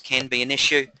 Noise can be an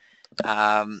issue.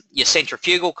 Your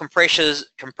centrifugal compressors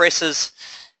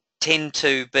tend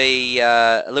to be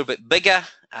a little bit bigger.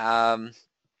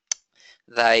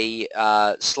 They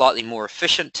are slightly more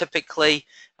efficient typically,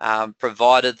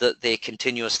 provided that they're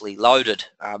continuously loaded.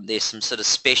 There's some sort of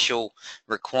special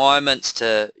requirements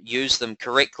to use them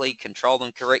correctly, control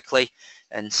them correctly,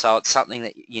 and so it's something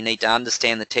that you need to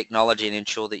understand the technology and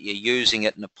ensure that you're using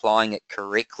it and applying it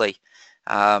correctly.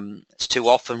 It's too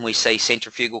often we see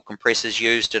centrifugal compressors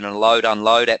used in a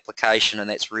load-unload application, and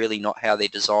that's really not how they're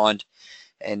designed,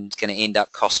 and it's going to end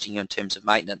up costing you in terms of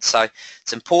maintenance. So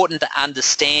it's important to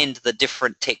understand the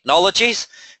different technologies.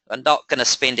 I'm not going to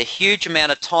spend a huge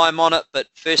amount of time on it, but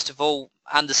first of all,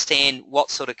 understand what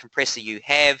sort of compressor you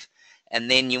have, and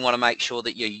then you want to make sure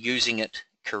that you're using it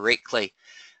correctly.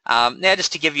 Now,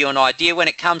 just to give you an idea, when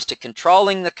it comes to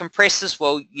controlling the compressors,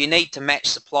 well, you need to match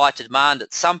supply to demand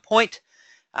at some point,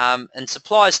 and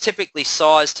supply is typically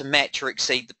sized to match or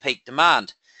exceed the peak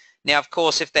demand. Now, of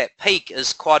course, if that peak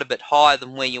is quite a bit higher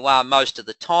than where you are most of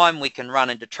the time, we can run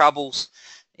into troubles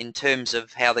in terms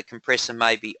of how the compressor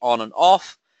may be on and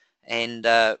off, and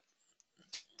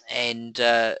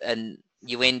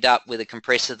you end up with a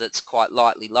compressor that's quite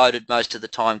lightly loaded most of the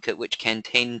time, which can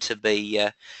tend to be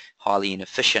highly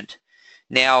inefficient.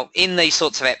 Now, in these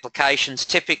sorts of applications,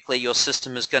 typically your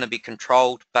system is going to be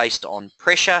controlled based on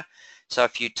pressure. So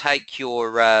if you take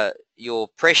your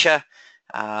pressure,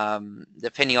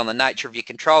 depending on the nature of your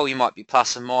control, you might be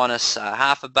plus or minus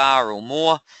half a bar or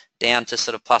more, down to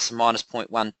sort of plus or minus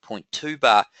 0.1, 0.2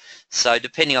 bar. So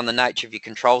depending on the nature of your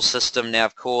control system, now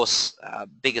of course,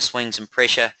 bigger swings in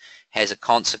pressure has a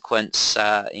consequence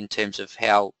in terms of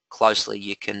how closely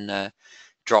you can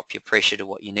drop your pressure to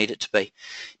what you need it to be.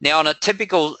 Now, on a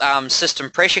typical system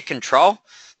pressure control,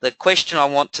 the question I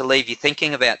want to leave you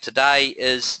thinking about today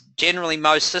is generally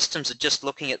most systems are just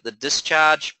looking at the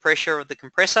discharge pressure of the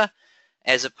compressor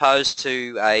as opposed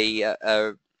to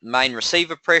a main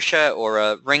receiver pressure or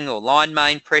a ring or line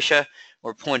main pressure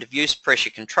or a point of use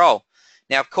pressure control.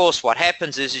 Now, of course, what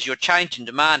happens is your change in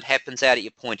demand happens out at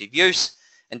your point of use,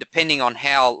 and depending on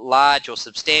how large or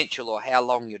substantial or how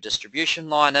long your distribution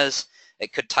line is,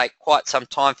 it could take quite some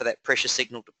time for that pressure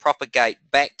signal to propagate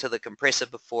back to the compressor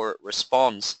before it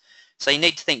responds. So you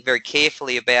need to think very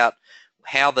carefully about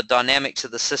how the dynamics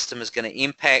of the system is going to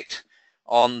impact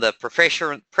on the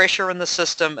pressure in the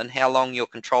system and how long your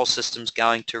control system is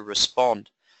going to respond.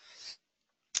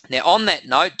 Now, on that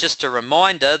note, just a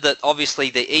reminder that obviously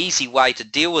the easy way to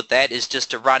deal with that is just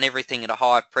to run everything at a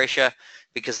high pressure,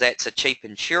 because that's a cheap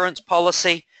insurance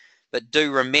policy. But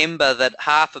do remember that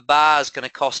half a bar is going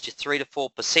to cost you 3 to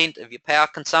 4% of your power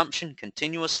consumption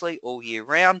continuously all year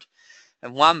round,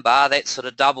 and 1 bar, that sort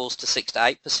of doubles to 6 to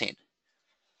 8%.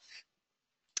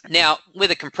 Now,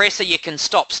 with a compressor, you can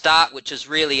stop-start, which is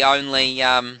really only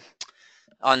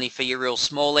for your real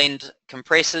small end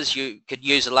compressors. You could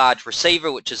use a large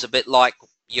receiver, which is a bit like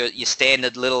your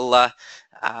standard little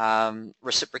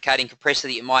reciprocating compressor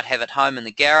that you might have at home in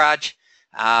the garage.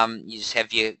 You just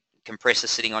have your compressor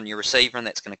sitting on your receiver, and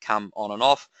that's going to come on and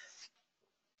off.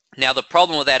 Now, the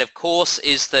problem with that, of course,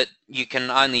 is that you can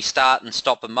only start and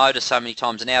stop a motor so many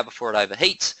times an hour before it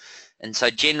overheats. And so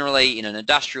generally, in an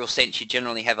industrial sense, you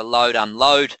generally have a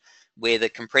load-unload where the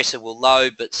compressor will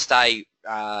load but stay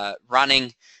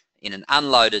running in an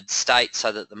unloaded state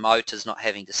so that the motor's not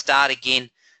having to start again,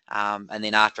 and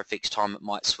then after a fixed time it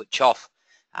might switch off.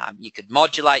 You could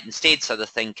modulate instead so the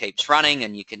thing keeps running,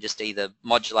 and you can just either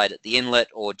modulate at the inlet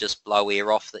or just blow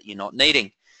air off that you're not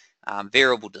needing.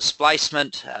 Variable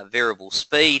displacement, variable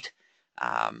speed,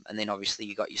 and then obviously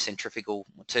you've got your centrifugal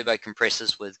turbo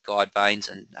compressors with guide vanes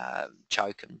and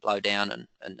choke and blow down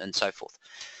and so forth.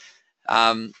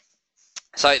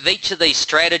 So each of these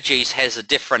strategies has a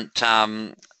different,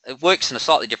 it works in a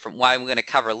slightly different way, and we're going to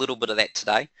cover a little bit of that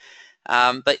today.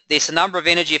 But there's a number of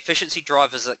energy efficiency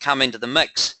drivers that come into the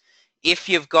mix. If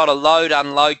you've got a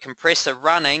load-unload compressor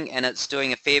running and it's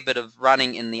doing a fair bit of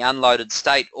running in the unloaded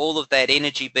state, all of that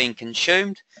energy being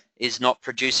consumed is not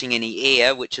producing any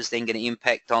air, which is then going to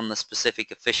impact on the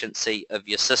specific efficiency of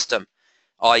your system,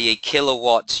 i.e.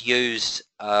 kilowatts used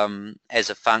as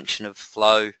a function of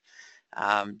flow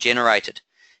generated.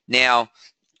 Now,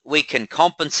 we can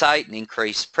compensate and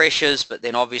increase pressures, but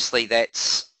then obviously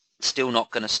that's still not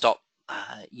going to stop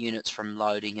units from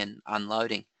loading and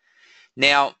unloading.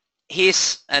 Now,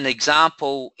 here's an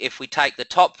example. If we take the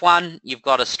top one, you've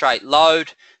got a straight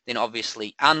load, then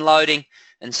obviously unloading,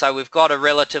 and so we've got a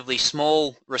relatively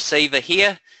small receiver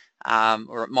here,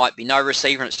 or it might be no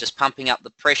receiver and it's just pumping up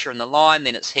the pressure in the line,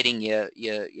 then it's hitting your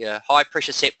high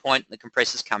pressure set point and the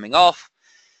compressor's coming off.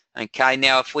 Okay,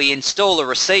 now if we install a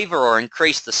receiver or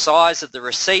increase the size of the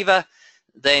receiver,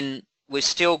 then we've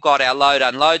still got our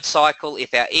load-unload cycle.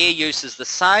 If our air use is the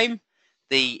same,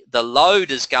 the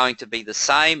load is going to be the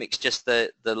same. It's just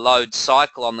the load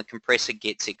cycle on the compressor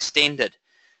gets extended.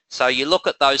 So you look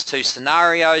at those two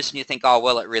scenarios and you think, oh,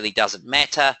 well, it really doesn't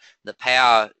matter. The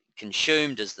power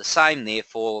consumed is the same,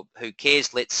 therefore, who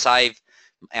cares? Let's save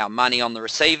our money on the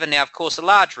receiver. Now, of course, a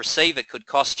large receiver could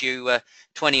cost you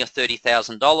 $20,000 or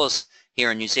 $30,000,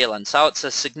 here in New Zealand. So it's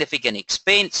a significant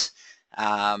expense,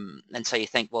 and so you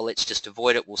think, well, let's just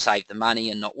avoid it, we'll save the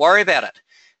money and not worry about it.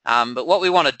 But what we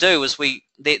want to do is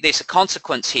there's a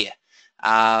consequence here.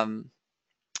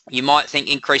 You might think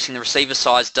increasing the receiver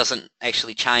size doesn't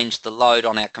actually change the load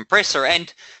on our compressor,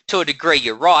 and to a degree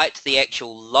you're right, the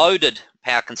actual loaded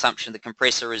power consumption of the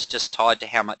compressor is just tied to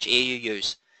how much air you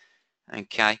use.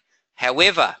 Okay.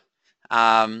 However,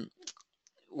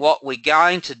 what we're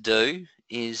going to do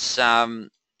is, I'm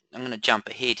going to jump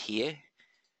ahead here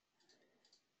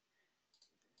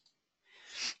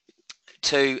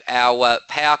to our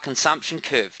power consumption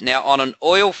curve. Now on an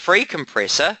oil-free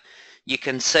compressor, you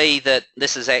can see that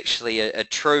this is actually a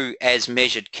true as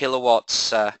measured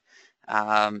kilowatts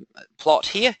plot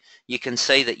here. You can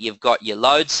see that you've got your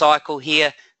load cycle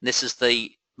here. This is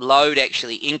the load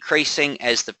actually increasing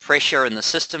as the pressure in the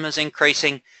system is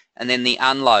increasing, and then the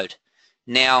unload.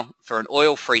 Now for an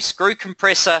oil-free screw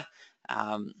compressor,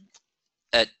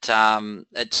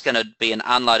 it's going to be an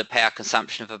unloaded power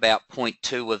consumption of about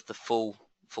 0.2 of the full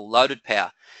loaded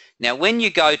power. Now when you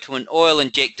go to an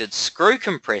oil-injected screw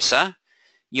compressor,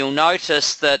 you'll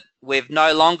notice that we've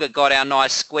no longer got our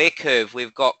nice square curve.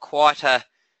 We've got quite a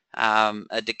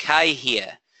decay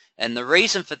here. And the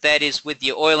reason for that is with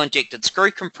your oil-injected screw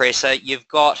compressor, you've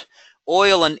got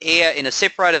oil and air in a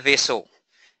separator vessel.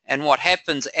 And what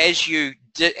happens as you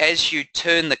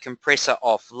turn the compressor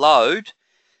off load,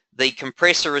 the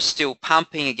compressor is still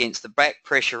pumping against the back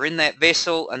pressure in that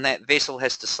vessel, and that vessel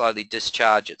has to slowly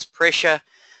discharge its pressure.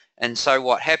 And so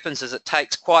what happens is it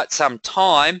takes quite some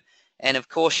time, and of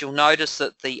course you'll notice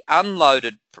that the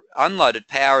unloaded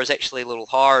power is actually a little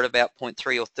higher at about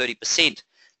 0.3 or 30%.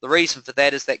 The reason for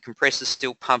that is that compressor is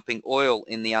still pumping oil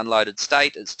in the unloaded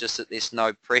state. It's just that there's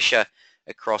no pressure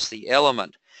across the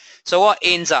element. So what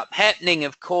ends up happening,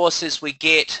 of course, is we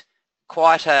get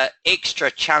quite an extra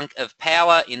chunk of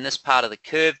power in this part of the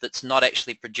curve that's not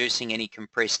actually producing any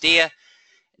compressed air.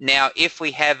 Now if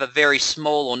we have a very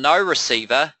small or no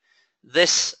receiver,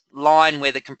 this line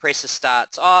where the compressor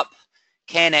starts up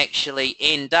can actually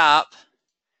end up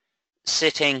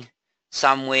sitting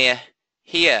somewhere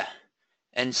here,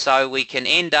 and so we can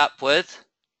end up with,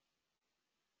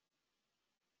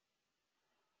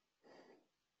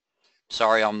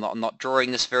 sorry, I'm not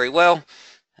drawing this very well.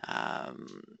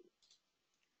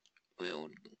 We'll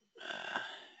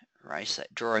erase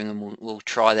that drawing and we'll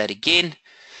try that again.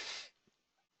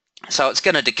 So it's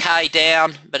going to decay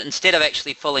down, but instead of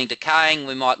actually fully decaying,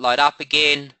 we might load up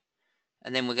again,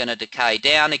 and then we're going to decay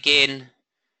down again,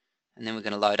 and then we're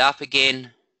going to load up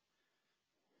again,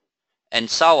 and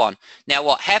so on. Now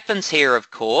what happens here, of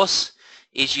course,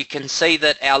 is you can see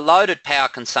that our loaded power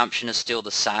consumption is still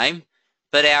the same,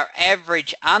 but our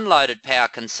average unloaded power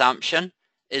consumption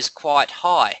is quite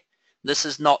high. This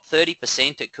is not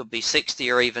 30%, it could be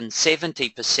 60 or even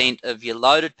 70% of your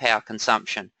loaded power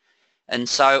consumption. And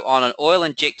so on an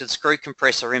oil-injected screw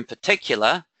compressor in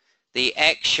particular, the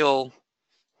actual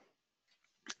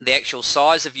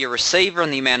size of your receiver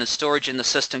and the amount of storage in the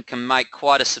system can make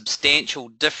quite a substantial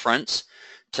difference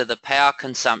to the power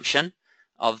consumption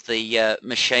of the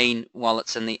machine while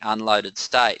it's in the unloaded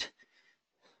state.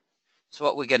 So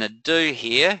what we're going to do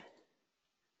here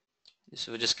is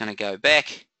we're just going to go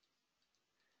back.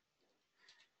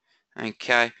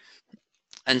 Okay.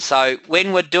 And so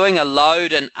when we're doing a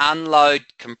load and unload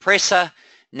compressor,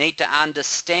 need to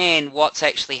understand what's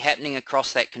actually happening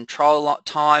across that control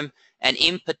time, and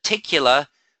in particular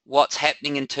what's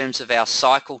happening in terms of our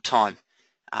cycle time.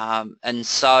 And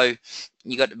so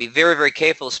you've got to be very, very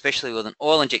careful, especially with an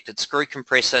oil-injected screw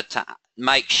compressor, to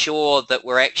make sure that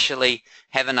we're actually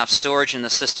have enough storage in the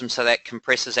system so that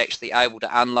compressor is actually able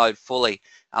to unload fully.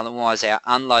 Otherwise our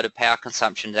unloaded power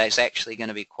consumption is actually going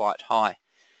to be quite high.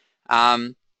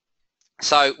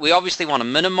 So we obviously want to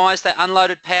minimize that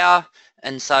unloaded power,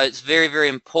 and so it's very, very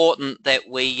important that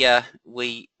we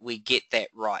get that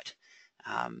right.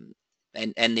 And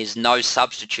there's no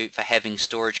substitute for having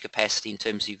storage capacity in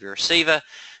terms of your receiver.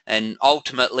 And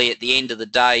ultimately at the end of the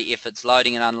day, if it's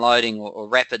loading and unloading or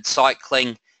rapid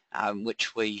cycling,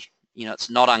 which it's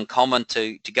not uncommon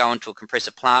to go into a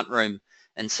compressor plant room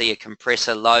and see a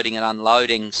compressor loading and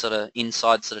unloading sort of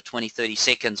inside sort of 20-30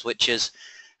 seconds, which is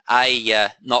A,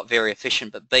 not very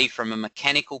efficient, but B, from a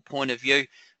mechanical point of view,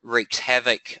 wreaks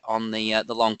havoc on the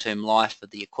long-term life of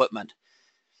the equipment.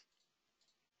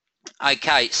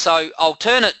 Okay, so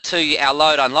alternate to our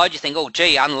load-unload, you think, oh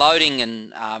gee, unloading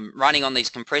and running on these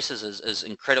compressors is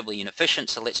incredibly inefficient,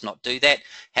 so let's not do that.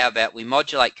 How about we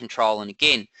modulate control? And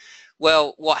again,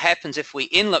 well, what happens if we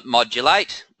inlet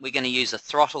modulate? We're going to use a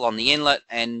throttle on the inlet,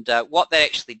 and what that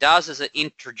actually does is it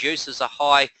introduces a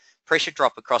high pressure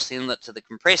drop across the inlet to the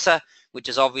compressor, which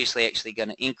is obviously actually going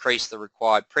to increase the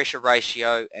required pressure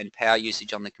ratio and power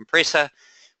usage on the compressor.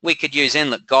 We could use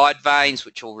inlet guide vanes,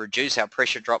 which will reduce our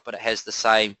pressure drop, but it has the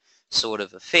same sort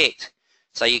of effect.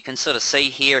 So you can sort of see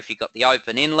here, if you've got the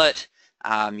open inlet,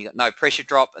 you've got no pressure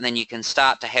drop, and then you can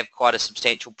start to have quite a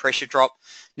substantial pressure drop.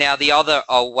 Now the other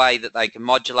way that they can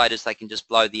modulate is they can just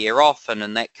blow the air off, and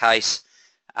in that case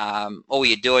all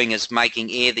you're doing is making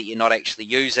air that you're not actually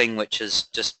using, which is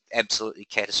just absolutely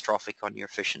catastrophic on your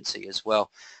efficiency as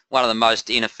well. One of the most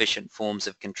inefficient forms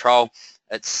of control.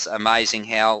 It's amazing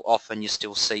how often you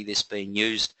still see this being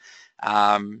used.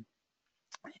 I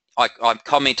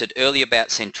commented earlier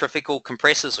about centrifugal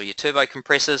compressors or your turbo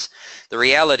compressors. The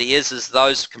reality is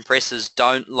those compressors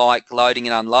don't like loading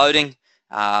and unloading,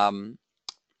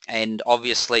 and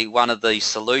obviously one of the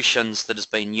solutions that has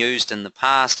been used in the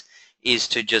past is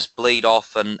to just bleed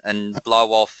off and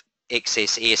blow off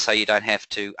excess air so you don't have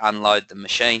to unload the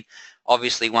machine.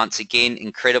 Obviously, once again,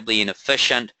 incredibly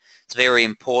inefficient. It's very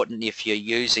important if you're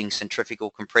using centrifugal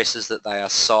compressors that they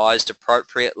are sized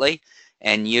appropriately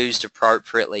and used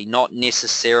appropriately, not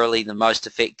necessarily the most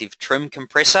effective trim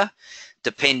compressor,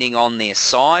 depending on their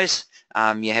size.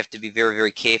 You have to be very,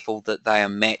 very careful that they are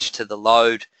matched to the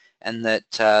load and that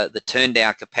the turn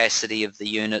down capacity of the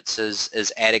units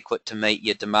is adequate to meet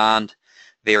your demand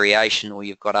variation, or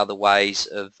you've got other ways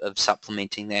of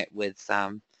supplementing that with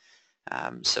some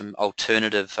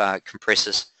alternative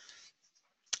compressors.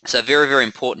 So very, very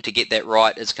important to get that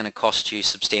right. It's going to cost you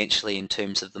substantially in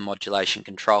terms of the modulation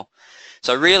control.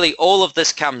 So really all of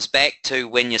this comes back to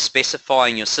when you're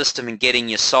specifying your system and getting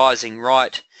your sizing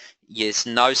right. There's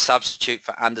no substitute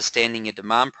for understanding your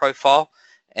demand profile,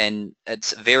 and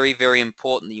it's very, very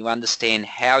important that you understand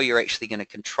how you're actually going to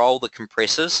control the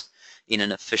compressors in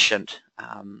an efficient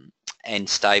and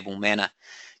stable manner.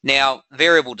 Now,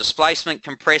 variable displacement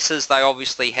compressors, they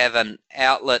obviously have an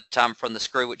outlet from the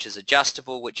screw which is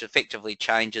adjustable, which effectively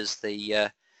changes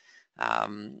the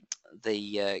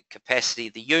capacity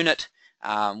of the unit,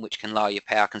 which can lower your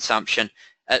power consumption.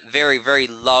 At very, very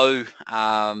low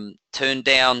turn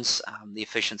downs, the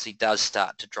efficiency does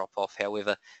start to drop off.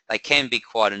 However, they can be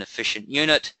quite an efficient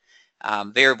unit.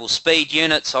 Variable speed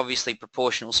units, obviously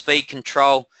proportional speed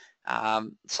control,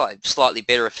 slightly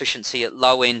better efficiency at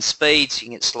low end speeds. You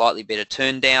can get slightly better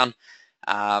turn down.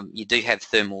 You do have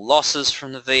thermal losses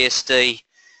from the VSD,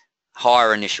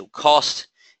 higher initial cost,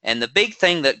 and the big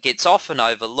thing that gets often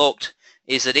overlooked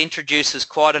is it introduces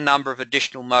quite a number of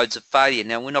additional modes of failure.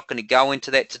 Now, we're not going to go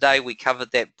into that today. We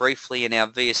covered that briefly in our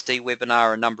VSD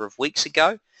webinar a number of weeks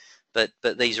ago, but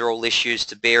these are all issues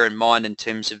to bear in mind in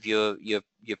terms of your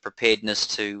preparedness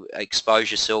to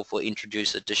expose yourself or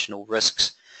introduce additional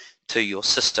risks to your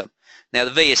system. Now,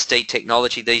 the VSD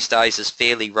technology these days is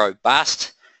fairly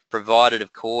robust, provided,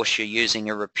 of course, you're using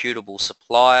a reputable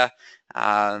supplier.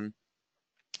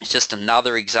 It's just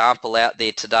another example out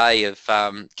there today of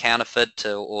counterfeit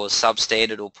or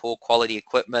substandard or poor quality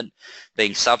equipment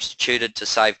being substituted to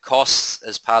save costs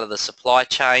as part of the supply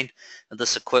chain. And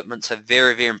this equipment, so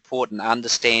very, very important to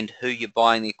understand who you're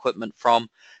buying the equipment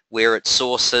from, where its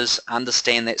sources,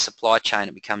 understand that supply chain.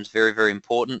 It becomes very, very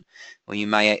important, or you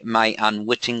may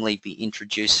unwittingly be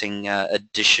introducing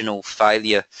additional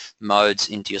failure modes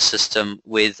into your system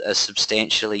with a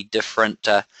substantially different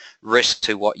risk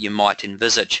to what you might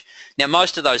envisage. Now,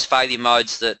 most of those failure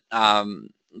modes that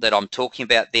that I'm talking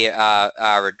about there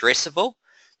are addressable,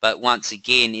 but once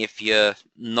again, if you're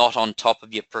not on top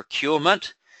of your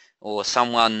procurement, or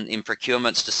someone in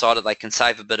procurement's decided they can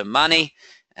save a bit of money,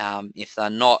 if they're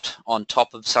not on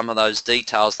top of some of those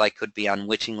details, they could be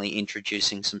unwittingly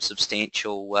introducing some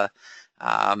substantial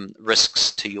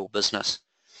risks to your business.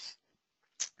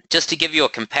 Just to give you a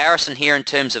comparison here in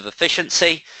terms of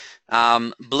efficiency,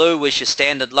 blue is your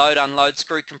standard load-unload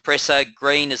screw compressor,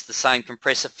 green is the same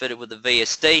compressor fitted with a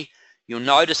VSD. You'll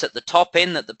notice at the top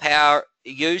end that the power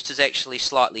used is actually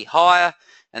slightly higher,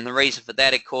 and the reason for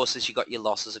that, of course, is you've got your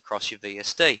losses across your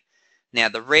VSD. Now,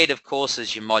 the red, of course,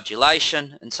 is your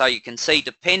modulation, and so you can see,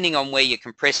 depending on where your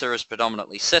compressor is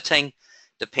predominantly sitting,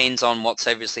 depends on what's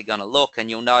obviously going to look, and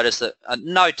you'll notice that at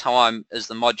no time is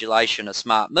the modulation a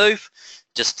smart move,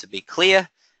 just to be clear.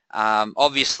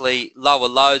 Obviously, lower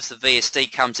loads, the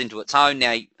VSD comes into its own.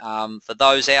 Now, for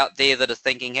those out there that are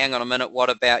thinking, hang on a minute, what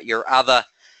about your other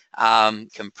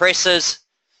compressors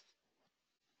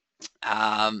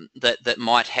that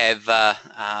might have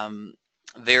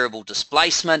variable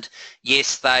displacement?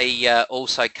 Yes, they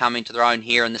also come into their own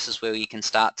here, and this is where you can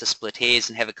start to split hairs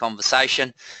and have a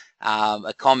conversation.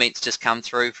 A comment's just come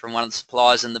through from one of the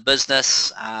suppliers in the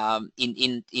business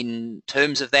in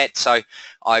terms of that. So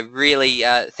I really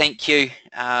thank you,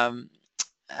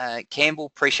 Campbell.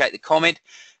 Appreciate the comment.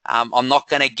 I'm not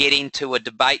going to get into a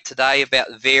debate today about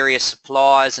the various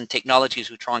suppliers and technologies.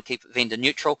 We'll try and keep it vendor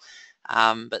neutral.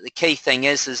 But the key thing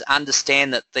is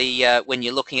understand that when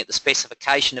you're looking at the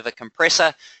specification of a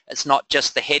compressor, it's not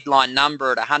just the headline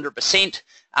number at 100%.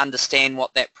 Understand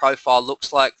what that profile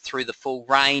looks like through the full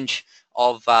range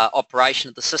of operation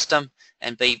of the system,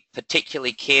 and be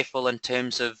particularly careful in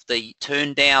terms of the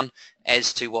turn down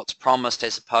as to what's promised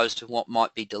as opposed to what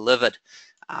might be delivered.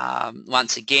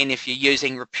 Once again, if you're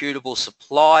using reputable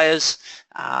suppliers,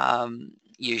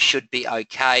 you should be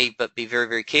okay, but be very,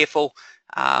 very careful.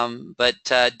 But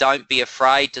don't be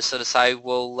afraid to sort of say,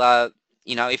 well,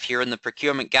 you know, if you're in the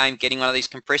procurement game getting one of these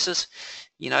compressors,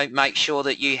 you know, make sure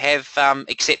that you have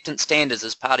acceptance standards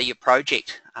as part of your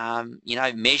project. You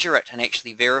know, measure it and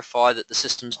actually verify that the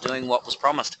system's doing what was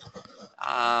promised.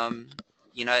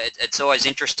 You know, it's always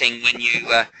interesting when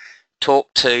you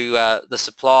talk to the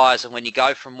suppliers and when you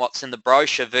go from what's in the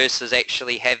brochure versus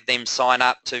actually have them sign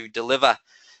up to deliver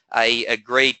a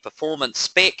agreed performance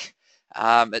spec.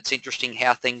 It's interesting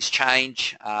how things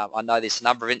change. I know there's a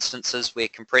number of instances where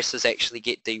compressors actually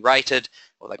get derated,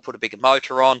 or they put a bigger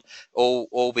motor on,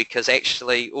 all because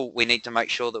actually, we need to make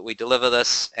sure that we deliver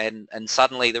this, and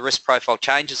suddenly the risk profile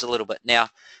changes a little bit. Now,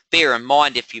 bear in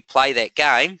mind, if you play that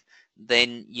game,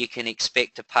 then you can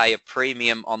expect to pay a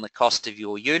premium on the cost of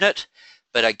your unit,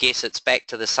 but I guess it's back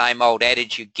to the same old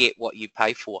adage, you get what you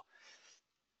pay for.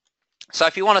 So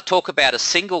if you want to talk about a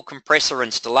single compressor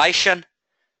installation,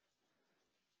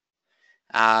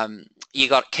 you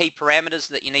got key parameters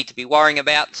that you need to be worrying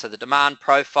about. So the demand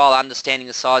profile, understanding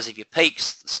the size of your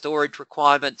peaks, the storage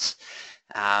requirements,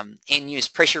 end-use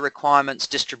pressure requirements,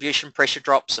 distribution pressure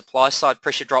drops, supply side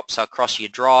pressure drops, so across your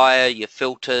dryer, your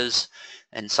filters,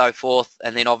 and so forth,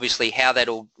 and then obviously how that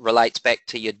all relates back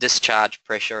to your discharge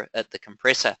pressure at the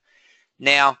compressor.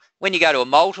 Now, when you go to a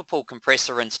multiple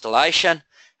compressor installation,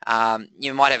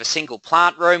 you might have a single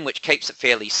plant room, which keeps it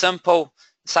fairly simple.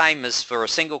 Same as for a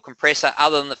single compressor,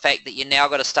 other than the fact that you now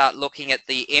got to start looking at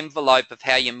the envelope of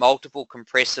how your multiple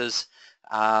compressors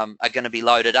are going to be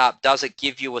loaded up. Does it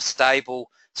give you a stable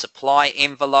supply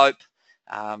envelope?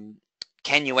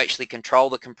 Can you actually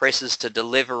control the compressors to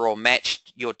deliver or match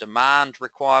your demand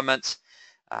requirements?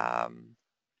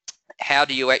 How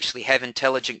do you actually have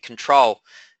intelligent control?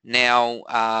 Now,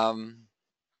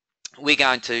 we're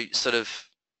going to sort of,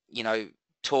 you know,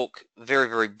 talk very,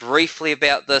 very briefly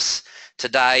about this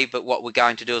today, but what we're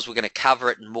going to do is we're going to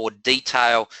cover it in more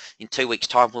detail in 2 weeks'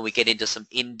 time when we get into some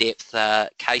in-depth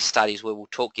case studies where we'll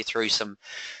talk you through some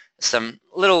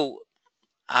little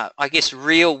I guess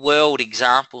real-world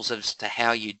examples as to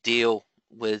how you deal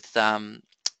with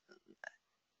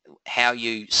how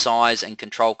you size and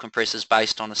control compressors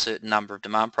based on a certain number of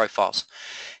demand profiles.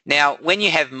 Now, when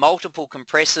you have multiple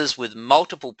compressors with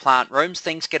multiple plant rooms,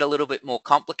 things get a little bit more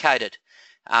complicated,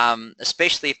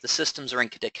 especially if the systems are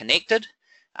interconnected.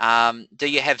 Do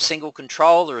you have single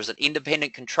control or is it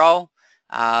independent control?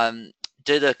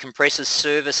 Do the compressors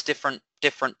service different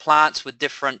plants with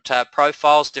different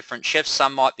profiles, different shifts?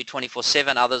 Some might be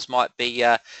 24/7, others might be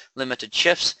limited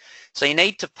shifts. So you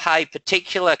need to pay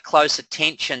particular close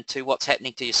attention to what's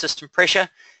happening to your system pressure.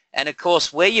 And of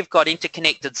course, where you've got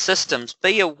interconnected systems,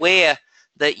 be aware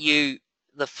that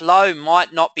the flow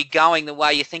might not be going the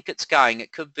way you think it's going.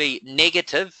 It could be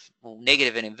negative, or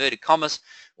negative in inverted commas,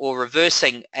 or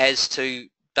reversing as to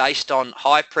based on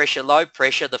high pressure, low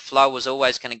pressure, the flow is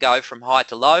always going to go from high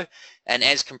to low. And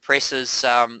as compressors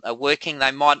are working,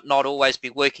 they might not always be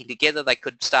working together. They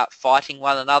could start fighting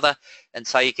one another. And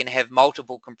so you can have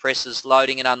multiple compressors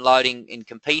loading and unloading and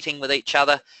competing with each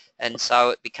other. And so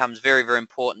it becomes very, very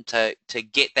important to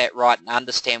get that right and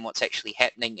understand what's actually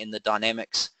happening in the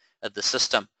dynamics of the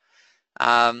system.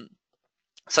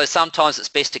 So sometimes it's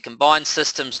best to combine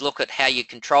systems, look at how you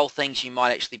control things. You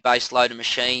might actually base load a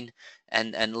machine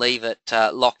and leave it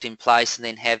locked in place, and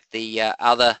then have the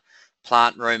other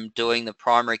plant room doing the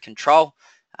primary control.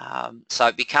 So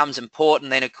it becomes important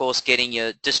then, of course, getting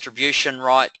your distribution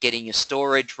right, getting your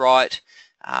storage right,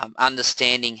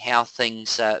 understanding how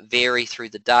things vary through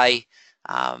the day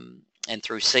and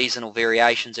through seasonal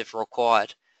variations if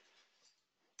required.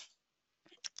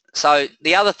 So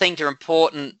the other thing that's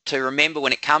important to remember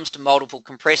when it comes to multiple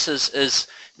compressors is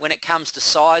when it comes to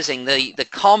sizing, the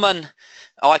common,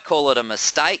 I call it a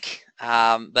mistake,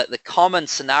 but the common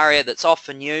scenario that's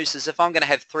often used is if I'm going to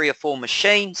have 3 or 4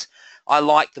 machines, I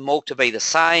like them all to be the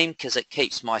same because it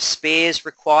keeps my spares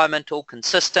requirement all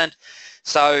consistent.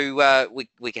 So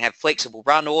we can have flexible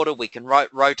run order, we can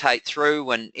rotate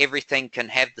through, and everything can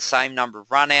have the same number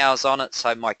of run hours on it,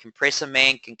 so my compressor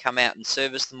man can come out and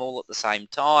service them all at the same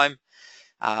time.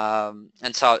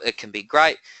 And so it can be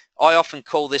great. I often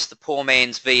call this the poor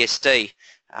man's VSD.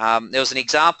 There was an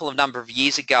example a number of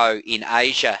years ago in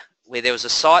Asia where there was a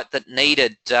site that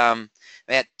needed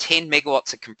about 10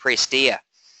 megawatts of compressed air.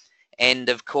 And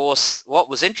of course, what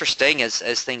was interesting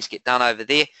as things get done over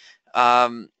there,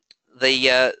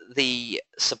 the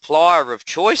supplier of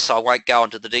choice, I won't go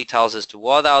into the details as to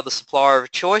why they are the supplier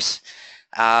of choice,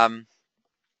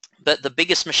 but the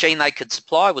biggest machine they could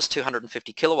supply was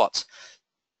 250 kilowatts.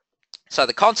 So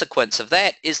the consequence of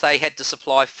that is they had to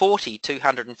supply 40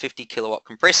 250 kilowatt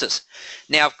compressors.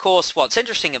 Now, of course, what's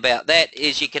interesting about that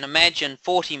is you can imagine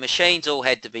 40 machines all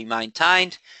had to be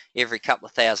maintained every couple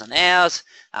of thousand hours.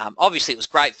 Obviously, it was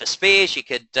great for spares. You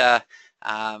could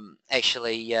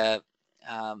actually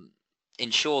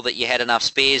ensure that you had enough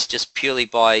spares just purely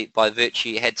by virtue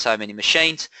you had so many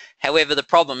machines. However, the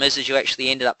problem is you actually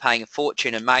ended up paying a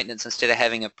fortune in maintenance instead of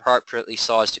having appropriately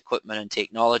sized equipment and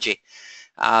technology.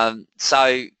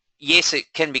 So yes,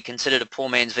 it can be considered a poor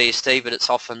man's VSD, but it's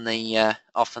often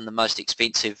the most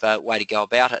expensive way to go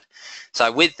about it.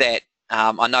 So with that,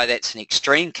 I know that's an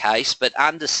extreme case, but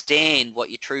understand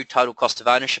what your true total cost of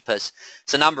ownership is.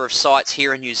 It's a number of sites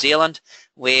here in New Zealand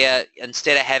where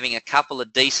instead of having a couple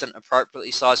of decent,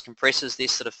 appropriately sized compressors,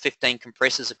 there's sort of 15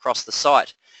 compressors across the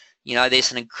site. You know,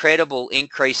 there's an incredible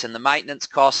increase in the maintenance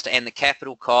cost and the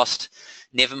capital cost,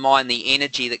 never mind the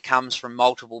energy that comes from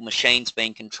multiple machines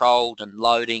being controlled and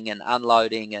loading and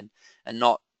unloading and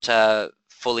not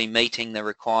fully meeting the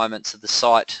requirements of the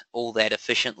site all that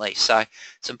efficiently. So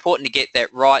it's important to get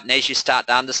that right, and as you start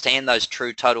to understand those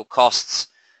true total costs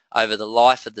over the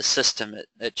life of the system,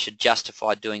 it should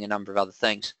justify doing a number of other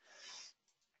things.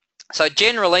 So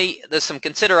generally, there's some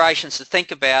considerations to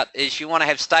think about. Is you want to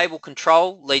have stable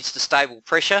control, leads to stable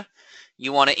pressure.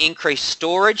 You want to increase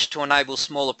storage to enable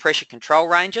smaller pressure control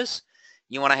ranges.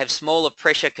 You want to have smaller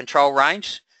pressure control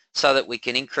range so that we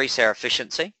can increase our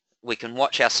efficiency. We can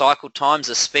watch our cycle times,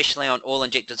 especially on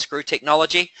oil-injected screw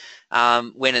technology,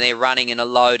 when they're running in a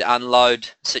load-unload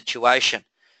situation.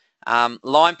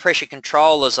 Line pressure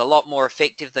control is a lot more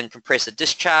effective than compressor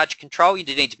discharge control. You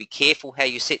do need to be careful how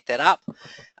you set that up.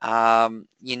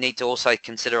 You need to also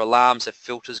consider alarms if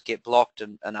filters get blocked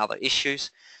and other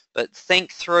issues. But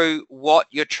think through what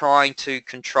you're trying to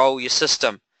control your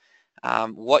system,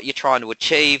 what you're trying to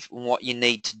achieve, and what you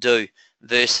need to do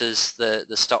versus the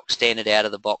stock standard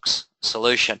out-of-the-box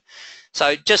solution.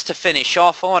 So just to finish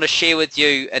off, I want to share with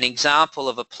you an example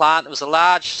of a plant. It was a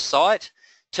large site,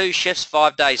 2 shifts,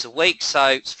 5 days a week, so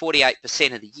it's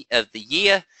 48% of the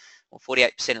year, or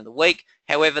 48% of the week.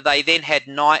 However, they then had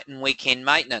night and weekend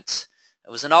maintenance.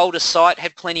 It was an older site,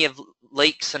 had plenty of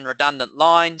leaks and redundant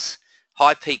lines,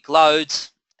 high peak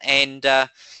loads, and the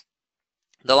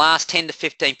last 10 to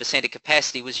 15% of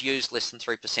capacity was used less than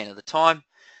 3% of the time.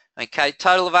 Okay,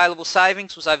 total available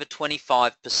savings was over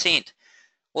 25%.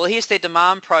 Well, here's their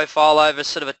demand profile over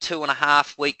sort of a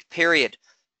 2.5 week period.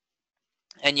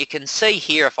 And you can see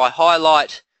here, if I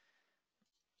highlight,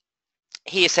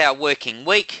 here's our working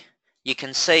week. You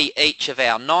can see each of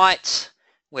our nights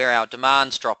where our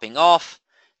demand's dropping off.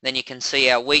 Then you can see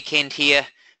our weekend here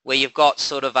where you've got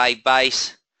sort of a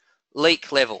base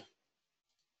leak level.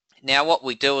 Now what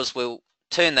we do is we'll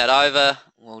turn that over.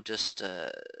 We'll just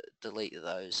delete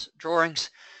those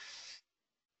drawings.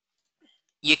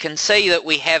 You can see that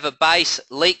we have a base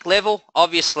leak level.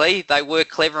 Obviously, they were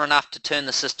clever enough to turn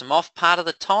the system off part of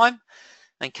the time.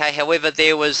 Okay, however,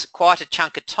 there was quite a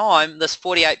chunk of time, this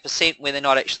 48% where they're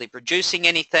not actually producing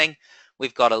anything.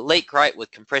 We've got a leak rate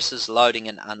with compressors loading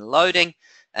and unloading,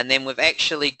 and then we've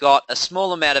actually got a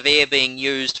small amount of air being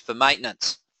used for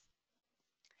maintenance.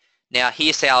 Now,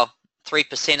 here's our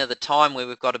 3% of the time where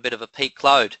we've got a bit of a peak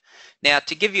load. Now,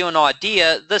 to give you an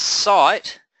idea, this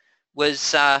site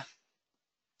was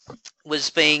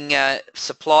being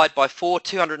supplied by 4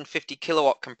 250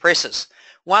 kilowatt compressors.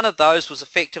 One of those was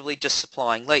effectively just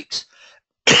supplying leaks.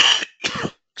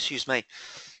 Excuse me.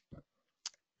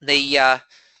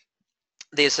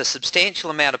 There's a substantial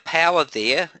amount of power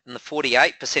there in the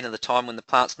 48% of the time when the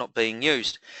plant's not being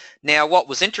used. Now, what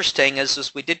was interesting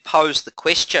is we did pose the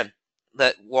question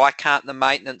that why can't the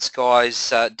maintenance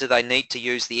guys, do they need to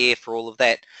use the air for all of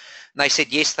that? And they said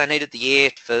yes, they needed the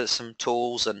air for some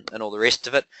tools and all the rest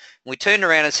of it. And we turned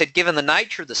around and said, given the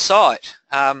nature of the site,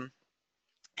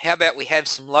 how about we have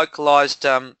some localized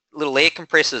little air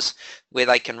compressors where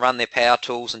they can run their power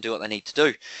tools and do what they need to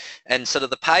do. And sort of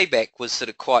the payback was sort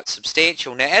of quite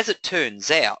substantial. Now, as it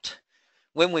turns out,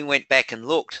 when we went back and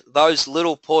looked, those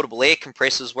little portable air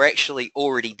compressors were actually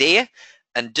already there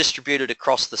and distributed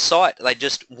across the site. They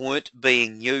just weren't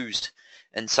being used.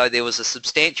 And so there was a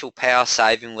substantial power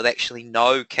saving with actually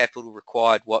no capital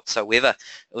required whatsoever.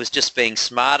 It was just being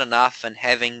smart enough and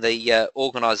having the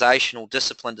organisational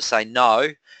discipline to say, no,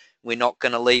 we're not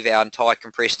going to leave our entire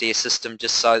compressed air system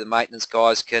just so the maintenance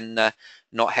guys can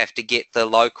not have to get the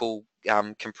local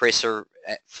compressor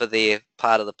for their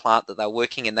part of the plant that they're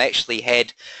working in. They actually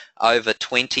had over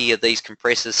 20 of these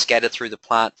compressors scattered through the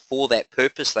plant for that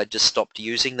purpose. They just stopped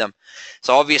using them.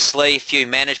 So obviously a few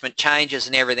management changes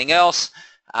and everything else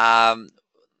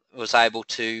was able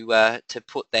to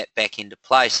put that back into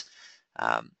place.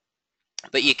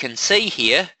 But you can see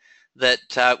here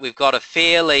that we've got a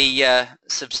fairly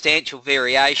substantial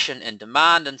variation in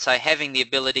demand, and so having the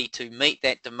ability to meet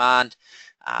that demand,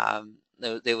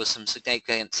 there was some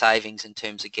significant savings in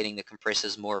terms of getting the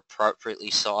compressors more appropriately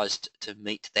sized to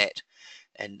meet that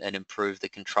and improve the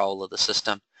control of the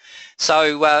system.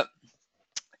 So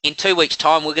in 2 weeks'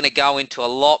 time, we're going to go into a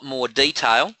lot more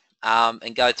detail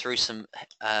and go through some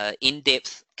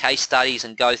in-depth case studies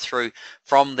and go through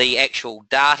from the actual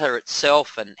data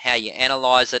itself and how you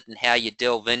analyze it and how you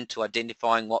delve into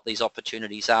identifying what these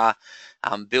opportunities are,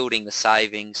 building the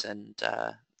savings and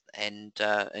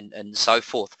so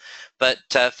forth. But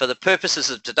for the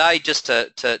purposes of today, just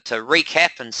to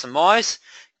recap and surmise,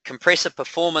 compressor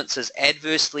performance is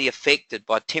adversely affected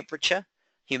by temperature,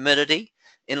 humidity,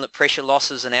 inlet pressure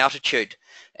losses and altitude.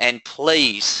 And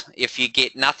please, if you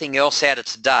get nothing else out of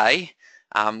today,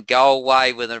 go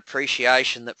away with an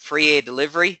appreciation that free air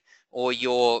delivery or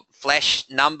your flash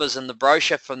numbers in the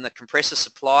brochure from the compressor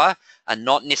supplier are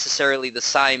not necessarily the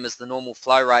same as the normal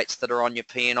flow rates that are on your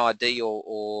PNID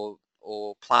or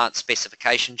plant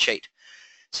specification sheet.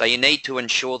 So you need to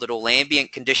ensure that all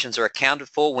ambient conditions are accounted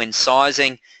for when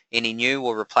sizing any new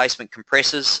or replacement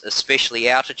compressors, especially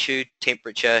altitude,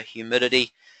 temperature,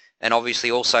 humidity, and obviously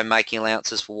also making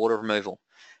allowances for water removal.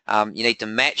 You need to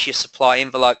match your supply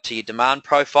envelope to your demand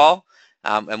profile,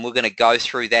 and we're going to go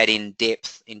through that in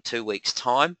depth in 2 weeks'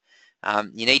 time.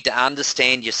 You need to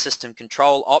understand your system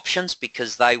control options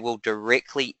because they will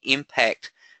directly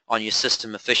impact on your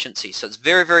system efficiency. So it's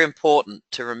very, very important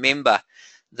to remember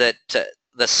that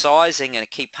the sizing, and a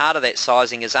key part of that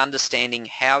sizing, is understanding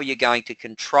how you're going to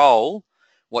control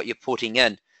what you're putting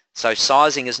in. So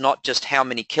sizing is not just how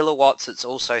many kilowatts, it's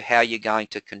also how you're going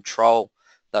to control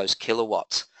those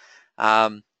kilowatts.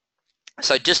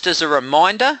 So just as a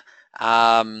reminder,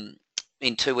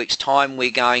 in 2 weeks' time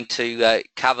we're going to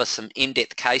cover some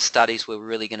in-depth case studies where we're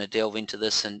really going to delve into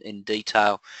this in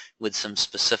detail with some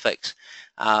specifics.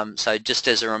 So just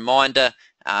as a reminder,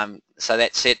 so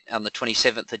that's it on the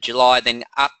 27th of July, then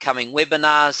upcoming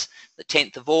webinars, the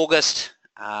 10th of August,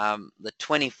 the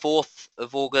 24th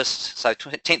of August, so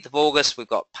 10th of August we've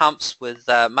got pumps with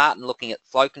Martin looking at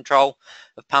flow control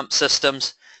of pump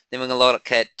systems. Then we're going to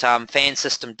look at fan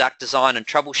system duct design and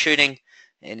troubleshooting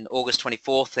in August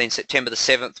 24th. Then September the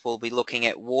 7th we'll be looking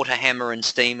at water hammer and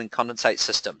steam and condensate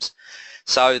systems.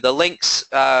 So the links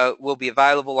will be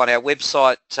available on our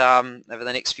website over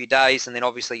the next few days, and then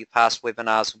obviously your past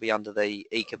webinars will be under the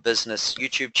EECA Business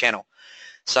YouTube channel.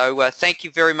 So thank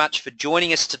you very much for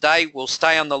joining us today. We'll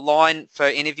stay on the line for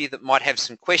any of you that might have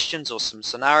some questions or some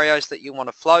scenarios that you want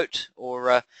to float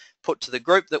or put to the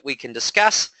group that we can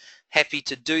discuss. Happy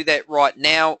to do that right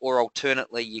now, or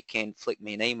alternately you can flick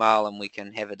me an email and we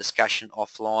can have a discussion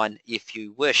offline if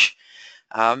you wish.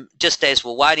 Just as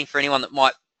we're waiting for anyone that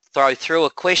might throw through a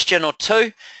question or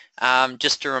two,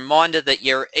 just a reminder that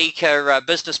your EECA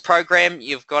business program,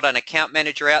 you've got an account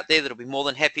manager out there that'll be more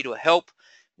than happy to help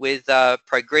with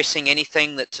progressing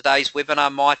anything that today's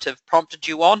webinar might have prompted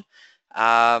you on.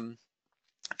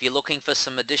 If you're looking for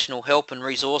some additional help and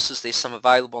resources, there's some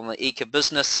available on the EECA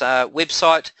Business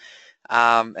website.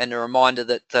 And a reminder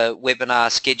that the webinar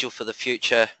schedule for the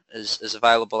future is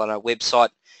available on our website,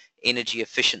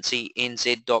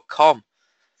 energyefficiency.nz.com.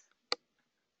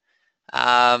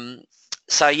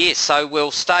 So yes, so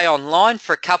we'll stay online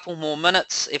for a couple more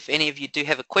minutes if any of you do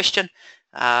have a question.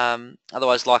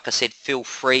 Otherwise, like I said, feel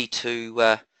free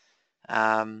to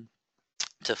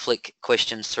flick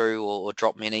questions through or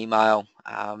drop me an email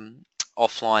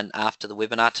offline after the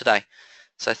webinar today.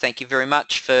 So thank you very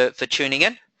much for tuning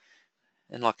in.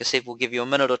 And like I said, we'll give you a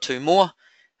minute or two more.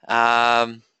 Yeah,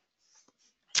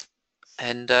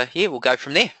 we'll go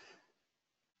from there.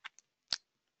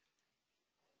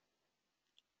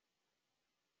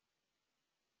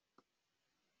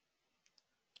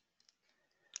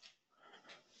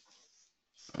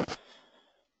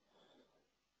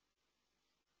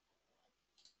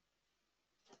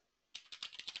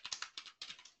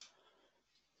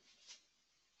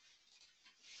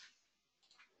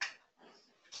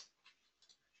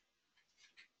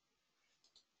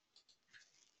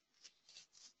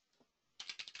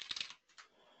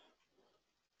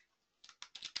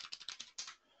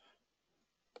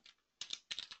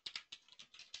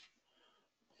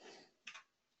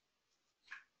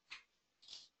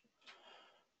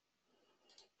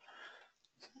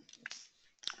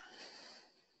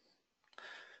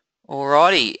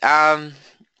 Alrighty.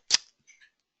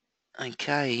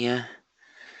 Okay.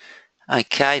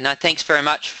 Okay. No, thanks very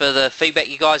much for the feedback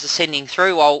you guys are sending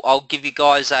through. I'll give you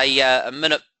guys a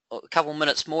minute, a couple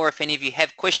minutes more if any of you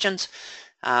have questions.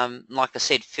 Like I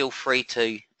said, feel free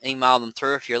to email them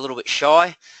through if you're a little bit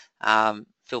shy.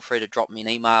 Feel free to drop me an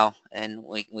email and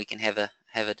we can have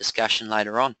a discussion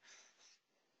later on.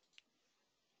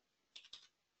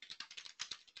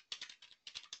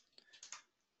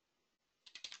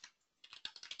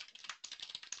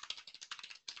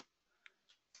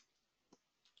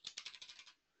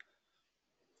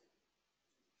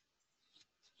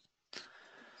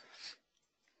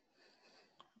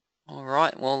 All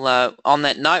right, well, on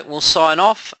that note, we'll sign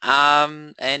off.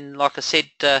 And like I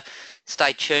said,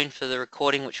 stay tuned for the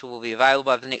recording, which will be available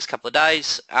over the next couple of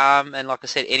days. And like I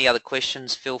said, any other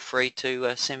questions, feel free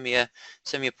to send me a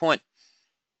point.